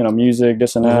 you know, music,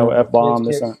 this and that, F-bomb,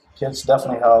 this and that. Kids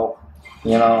definitely help,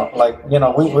 you know, like, you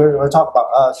know, we're talking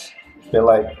about us, they're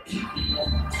like,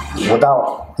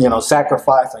 without, you know,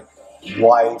 sacrifice, like,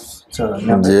 wife to, you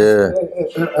know,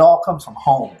 it all comes from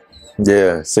home.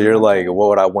 Yeah, so you're like, what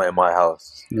would I want in my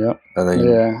house? Yeah. And then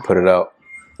you put it out.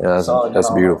 Yeah,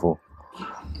 that's beautiful.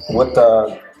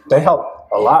 They help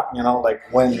a lot, you know, like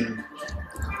when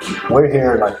we're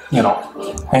here, like, you know,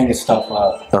 hanging stuff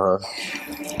up.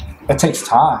 It takes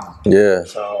time. Yeah.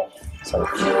 So it's like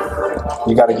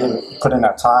you got to put in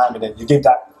that time, and then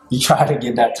you try to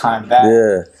give that time back.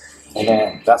 Yeah. And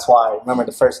then that's why, remember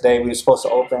the first day we were supposed to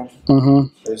open? We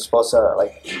were supposed to,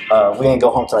 like, we didn't go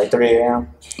home till like 3 a.m.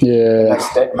 Yeah.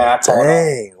 Next day, man,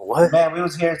 what? Man, we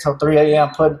was here till 3 a.m.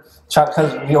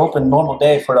 Because we opened normal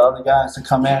day for the other guys to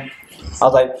come in. I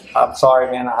was like, I'm sorry,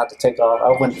 man, I had to take off.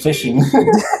 I went fishing.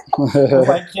 With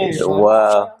my kids.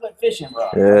 Wow. I went fishing, bro.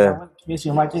 I went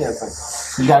fishing with my kids.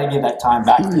 But you got to give that time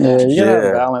back. Yeah, you got to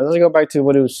have balance. Let's go back to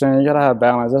what he was saying. You got to have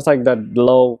balance. That's like that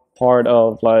low part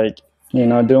of, like, you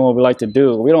know, doing what we like to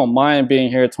do. We don't mind being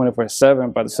here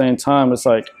 24/7, but at the same time, it's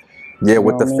like,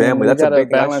 with the family. That's a big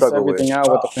thing I struggle with. Everything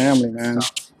out with the family, man.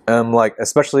 Like,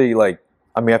 especially, like,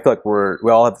 I mean, I feel like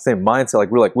we all have the same mindset. Like,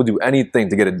 we'll do anything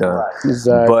to get it done. Right.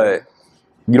 Exactly. But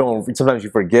you don't. Sometimes you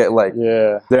forget, like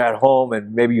they're at home,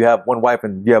 and maybe you have one wife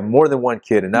and you have more than one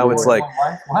kid, and now it's like,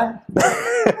 what?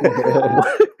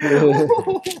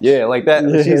 yeah, like that.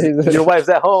 Your wife's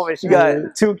at home and she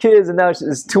got 2 kids, and now it's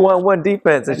 2-on-1 2-on-1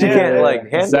 defense, and she can't like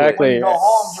handle exactly. When you go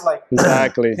home, you're like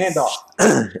exactly. handoff.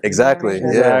 Exactly.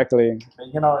 Exactly.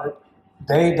 You know,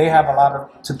 they have a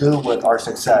lot to do with our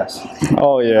success.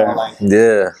 Oh yeah. You know, like,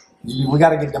 we got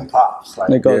to give them props.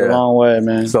 Like, it goes a long way,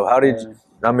 man. So how did you,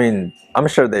 I mean, I'm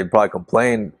sure they probably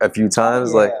complained a few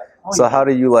times. Like, so how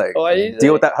do you like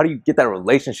deal with that? How do you get that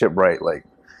relationship right? Like,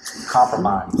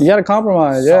 compromise. You gotta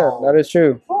compromise. So, that is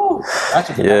true.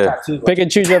 Pick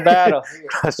and choose your battle.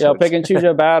 Pick and choose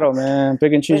your battle, man.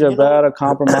 Pick and choose your battle.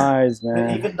 Compromise,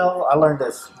 man. Even though I learned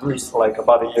this like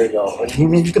about a year ago,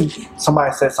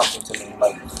 somebody said something to me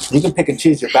like, you can pick and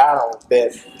choose your battle,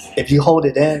 but if you hold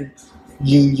it in,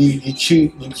 you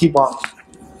keep on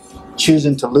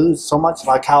choosing to lose so much.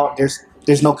 Like how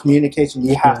there's no communication.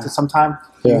 You have to sometimes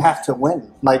you have to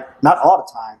win. Like not all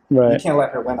the time. Right. You can't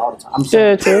let her win all the time. I'm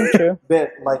saying, true.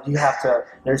 But like you have to.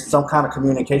 There's some kind of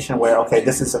communication where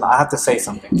I have to say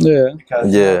something. Yeah.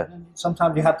 Because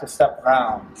sometimes you have to step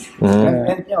around.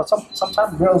 And you know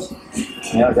sometimes girls,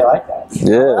 you know, they like that.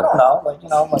 Yeah. I don't know. Like you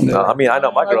know. Like, no, I mean I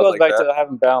know my girl. It goes like back that. to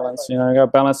having balance. You know, you got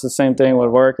to balance the same thing with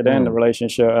work and then the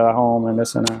relationship at home and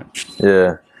this and that.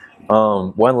 Yeah.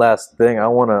 One last thing, I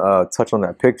want to touch on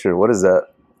that picture. What is that?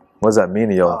 What does that mean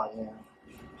to y'all?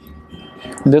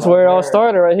 This is where it all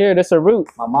started, right here. This is a root.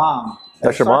 My mom.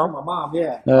 That's your mom? My mom,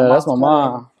 yeah. Yeah, that's my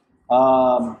mom.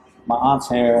 My aunt's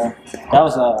hair. That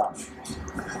was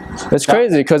It's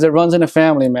crazy because it runs in the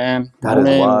family, man. That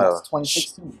is wild. That's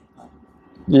 2016.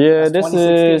 Yeah, this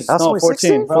is That's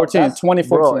 2014, 2014.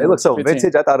 Bro, it looks so 15.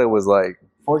 vintage. I thought it was like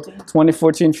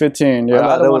 2014, 15. Yeah, I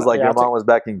thought it was like your mom was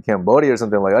back in Cambodia or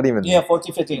something. Like I didn't even.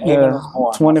 14, 15. Yeah,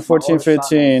 2014,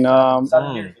 15.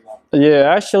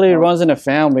 Yeah, actually, it runs in the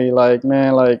family. Like,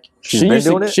 man, like she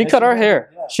cut her hair.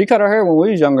 Yeah. She cut her hair when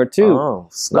we was younger too. Oh,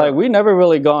 snap. Like we never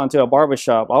really gone to a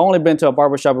barbershop. I only been to a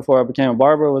barbershop before I became a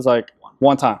barber. It was like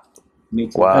one time. Me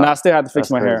too. Wow. And I still had to fix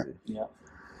my hair. Yeah.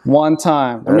 One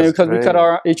time. I mean, because we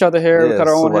cut each other hair, we cut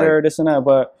our own hair, this and that.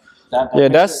 But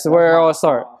that's where it all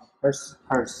started. Her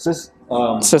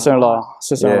sister-in-law.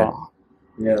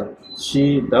 Yeah,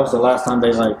 that was the last time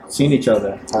they like seen each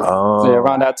other. Oh. Yeah,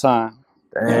 around that time.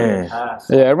 Dang.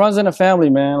 Yeah, it runs in the family,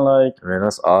 man. Like, man,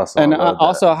 that's awesome. And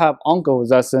I have uncles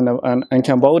that's in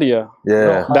Cambodia.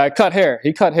 Yeah. That cut hair.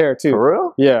 He cut hair too. For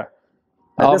real? Yeah.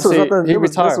 This was nothing.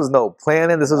 This was no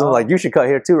planning. This wasn't like you should cut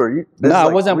hair too, or you. No,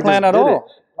 it wasn't planned at all.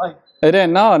 It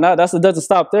didn't. No, it doesn't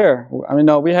stop there. I mean,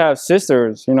 no, we have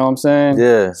sisters. You know what I'm saying?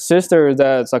 Yeah. Sisters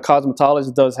that's a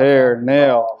cosmetologist, does hair,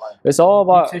 nail. It's all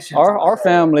about our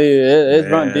family. It's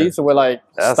run deep, so we're like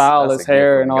stylist,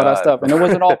 hair, and all that stuff. And it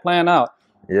wasn't all planned out.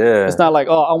 Yeah. It's not like,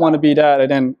 oh, I want to be that,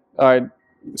 and then all right,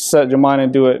 set your mind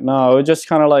and do it. No, it just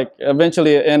kind of like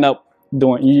eventually it end up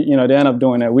doing. You know, they end up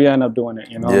doing it. We end up doing it.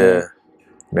 You know? Yeah.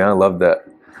 Man, I love that.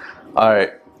 All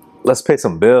right, let's pay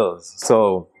some bills.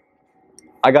 So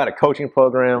I got a coaching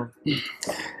program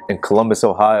in Columbus,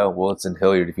 Ohio. Well, it's in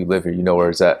Hilliard. If you live here, you know where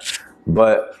it's at.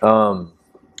 But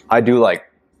I do like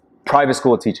private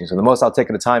school teaching. So the most I'll take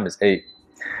at a time is 8.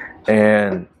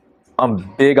 And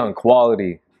I'm big on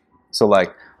quality. So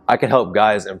like I can help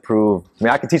guys improve. I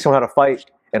mean, I can teach them how to fight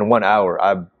in 1 hour.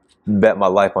 I bet my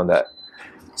life on that.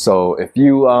 So if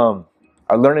you are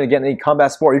learning to get in any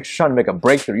combat sport, you're just trying to make a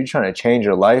breakthrough, you're trying to change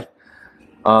your life,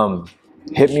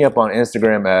 hit me up on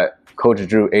Instagram at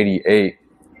CoachDrew88.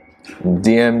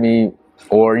 DM me,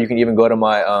 or you can even go to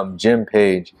my gym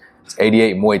page. It's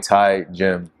 88 Muay Thai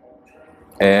Gym.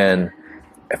 And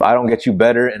if I don't get you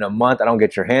better in a month, I don't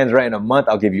get your hands right in a month,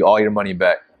 I'll give you all your money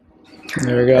back.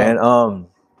 There we go. And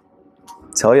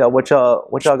tell y'all what y'all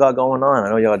got going on. I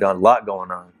know y'all got a lot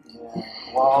going on. Yeah,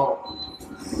 well,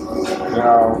 you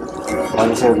know,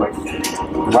 like I said, like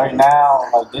right now,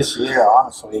 like this year,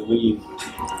 honestly,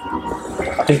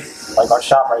 I think like our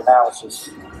shop right now is just,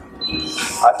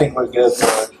 I think we're good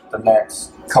for the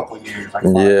next couple of years, like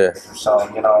 5 years or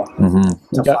so, you know,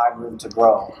 to find room to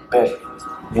grow. But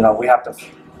you know, we have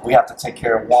to take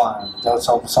care of one.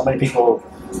 So many people,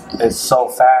 it's so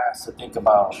fast to think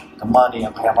about the money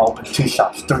and I'm open 2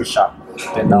 shops, 3 shops.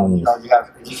 But no, you know,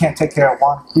 you can't take care of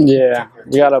one. Yeah,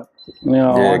 we gotta. You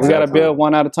know, we gotta build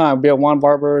one at a time. Build one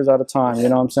barbers at a time. You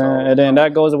know what I'm saying? And then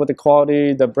that goes with the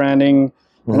quality, the branding,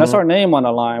 and that's our name on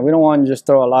the line. We don't want to just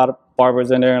throw a lot of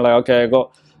barbers in there and like, okay,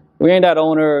 go. We ain't that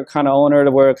kind of owner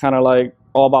that we're kind of like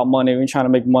all about money. We're trying to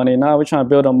make money. Now we're trying to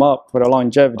build them up for the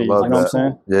longevity. You know what I'm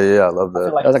saying? Yeah, I love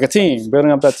that. It's like a team,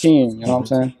 building up that team. You know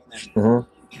what I'm saying?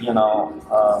 you know,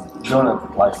 doing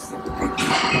it like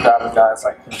grabbing guys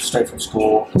like straight from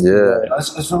school. Yeah.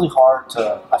 It's really hard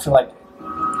to. I feel like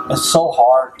it's so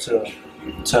hard to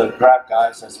grab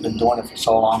guys that's been doing it for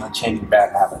so long and changing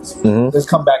bad habits. Just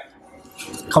coming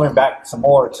back some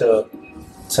more to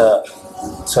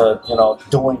you know,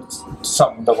 doing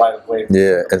something the right way.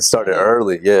 Yeah, and started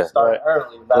early. Yeah. Started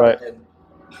early rather than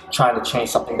trying to change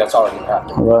something that's already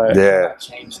happened. Right. Yeah.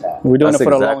 Change that. We're doing That's it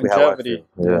for exactly the how I longevity. feel.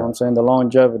 You know Yeah. what I'm saying? The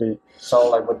longevity. So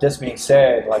like with this being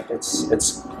said, like it's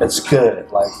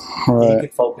good. Like he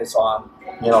could focus on,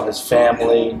 you know, his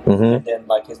family and then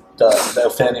like the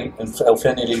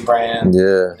affinity brand.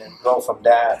 Yeah. And then grow from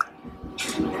that.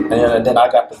 And then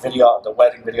I got the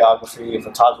wedding videography and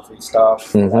photography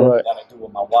stuff that I gotta do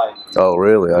with my wife. Oh,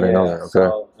 really? I didn't know that. Okay.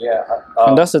 So, yeah.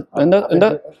 And that's it. And that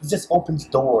it just opens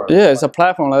doors. yeah, it's a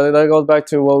platform. Like, that goes back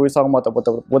to what we were talking about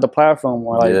with the platform.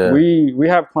 Like we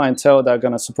have clientele that are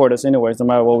gonna support us anyways, no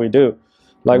matter what we do.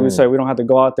 Like we said, we don't have to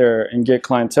go out there and get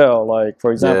clientele. Like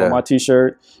for example, my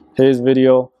T-shirt, his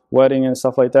video, wedding and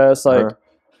stuff like that. It's like,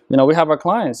 you know, we have our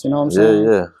clients. You know what I'm saying?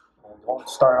 Yeah.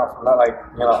 Starting off from that, like,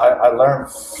 you know, I learned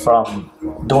from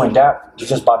doing that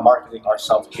just by marketing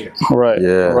ourselves here. Right.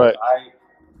 Yeah. Right.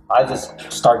 I just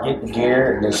start getting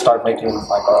gear and then start making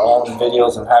like our own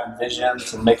videos and having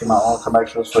visions and making my own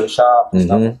commercials for the shop and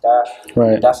stuff like that.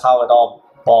 Right. And that's how it all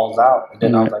balls out. And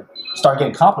then I was like, start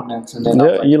getting compliments, and then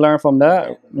you learn from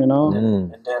that, you know.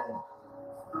 And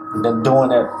then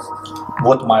doing it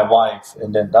with my wife,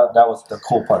 and then that was the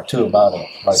cool part too about it.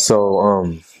 Like,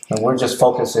 and we're just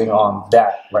focusing on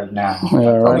that right now. Yeah,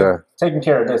 right. Okay. Taking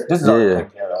care of this. This is already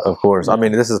taken care of. Of course. I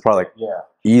mean, this is probably like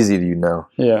easy to you now.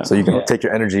 Yeah. So you can take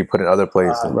your energy, put it in other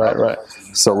places. Right.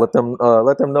 So let them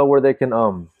know where they can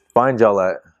find y'all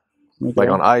at. Okay. Like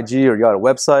on IG, or you got a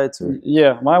website? Or?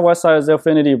 Yeah, my website is the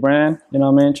Affinity Brand. You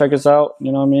know what I mean? Check us out.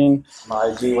 You know what I mean? My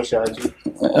IG, what's your IG?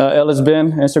 Ellis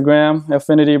Ben, Instagram,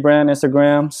 Affinity Brand,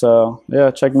 Instagram. So yeah,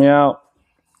 check me out.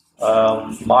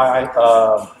 My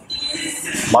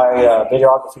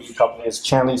videography company is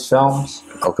Chanley's Films.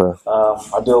 Okay.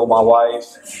 I deal with my wife.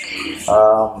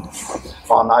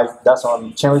 That's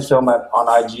on Chanley's Film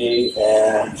on IG,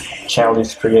 and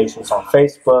Chanley's Creations on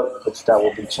Facebook, which that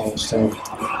will be changed soon.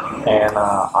 And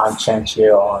I'm Chea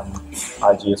on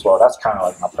IG as well. That's kind of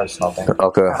like my personal thing.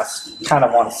 Okay. Kind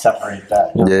of want to separate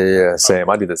that. You know? Yeah. Same.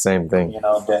 I do the same thing. You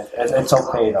know, that it's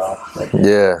okay though. Like,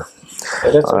 yeah.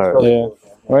 It is really cool.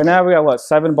 Right now we got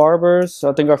 7 barbers.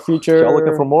 I think our future. Y'all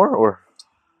looking for more, or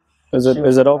is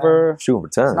it over? Shooting for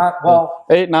 10. It's not,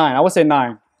 8, 9. I would say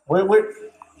 9.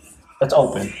 It's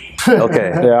open.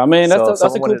 Okay. Yeah, I mean that's a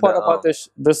cool part about this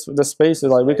space is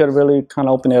like we could really kind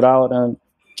of open it out and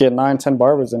get 9, 10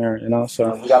 barbers in there, you know.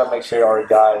 So we gotta make sure our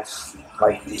guys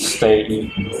like stay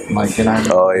eating, like, you know.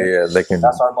 Oh yeah, they can.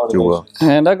 That's our motivation. Do well.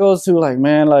 And that goes to like,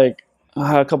 man, like I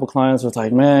had a couple clients was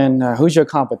like, man, who's your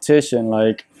competition?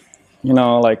 Like, you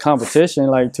know, like competition.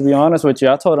 Like, to be honest with you,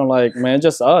 I told them like, man,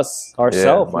 just us,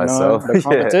 ourselves. Myself. You know, the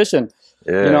competition.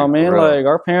 Yeah, you know what I mean? Like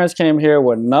our parents came here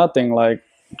with nothing, like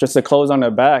just the clothes on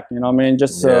their back. You know what I mean?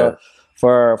 Just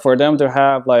for them to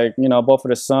have like, you know, both of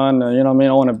the son, you know what I mean,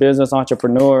 own a business,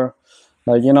 entrepreneur.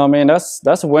 Like, you know what I mean?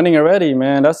 That's winning already,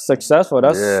 man. That's successful.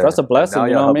 That's a blessing.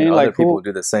 You know what I mean? Like people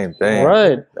do the same thing.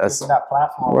 Right. That's that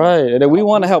platform. Right. And we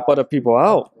want to help other people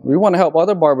out. We want to help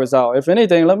other barbers out. If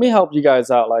anything, let me help you guys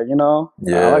out. Like, you know,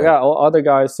 I got other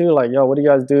guys too. Like, yo, what do you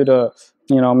guys do to,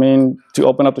 you know what I mean, to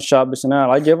open up the shop, this and that?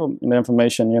 I give them the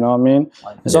information, you know what I mean?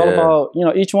 It's all about, you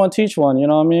know, each one teach one, you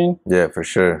know what I mean? Yeah, for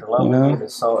sure. The love we get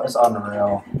is it's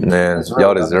unreal. Man,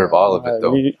 y'all deserve all of it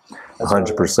though.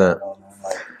 100%.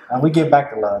 And we give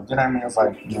back the love. You know what I mean? It's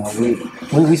like, you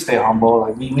know, we stay humble.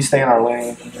 Like we stay in our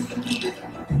lane.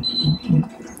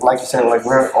 Like you said, like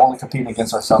we're only competing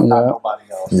against ourselves, not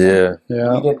nobody else. Yeah.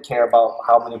 We didn't care about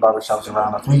how many barbershops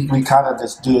around us. We kind of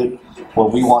just did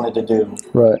what we wanted to do.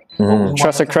 Right.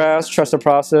 Trust the craft, trust the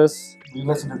process. We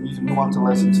listen to music we want to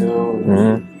listen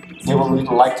to. Do what we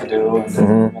like to do, and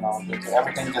then, you know,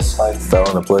 everything just like fell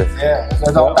into place. Yeah,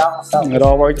 it all balanced out. It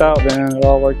all worked out, man. It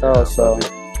all worked out. So.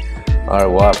 All right,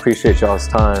 well, I appreciate y'all's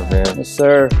time, man. Yes,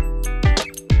 sir.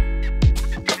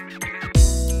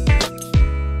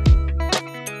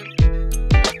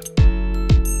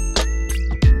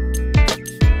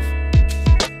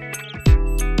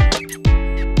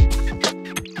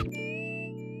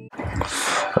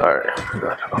 All right.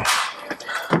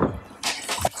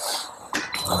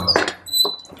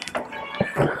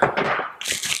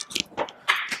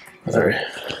 Sorry.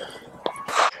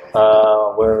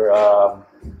 We're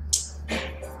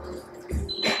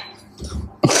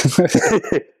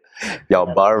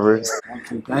y'all barbers.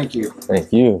 Thank you.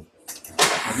 Thank you.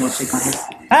 You want to shake my hand?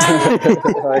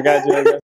 I got you.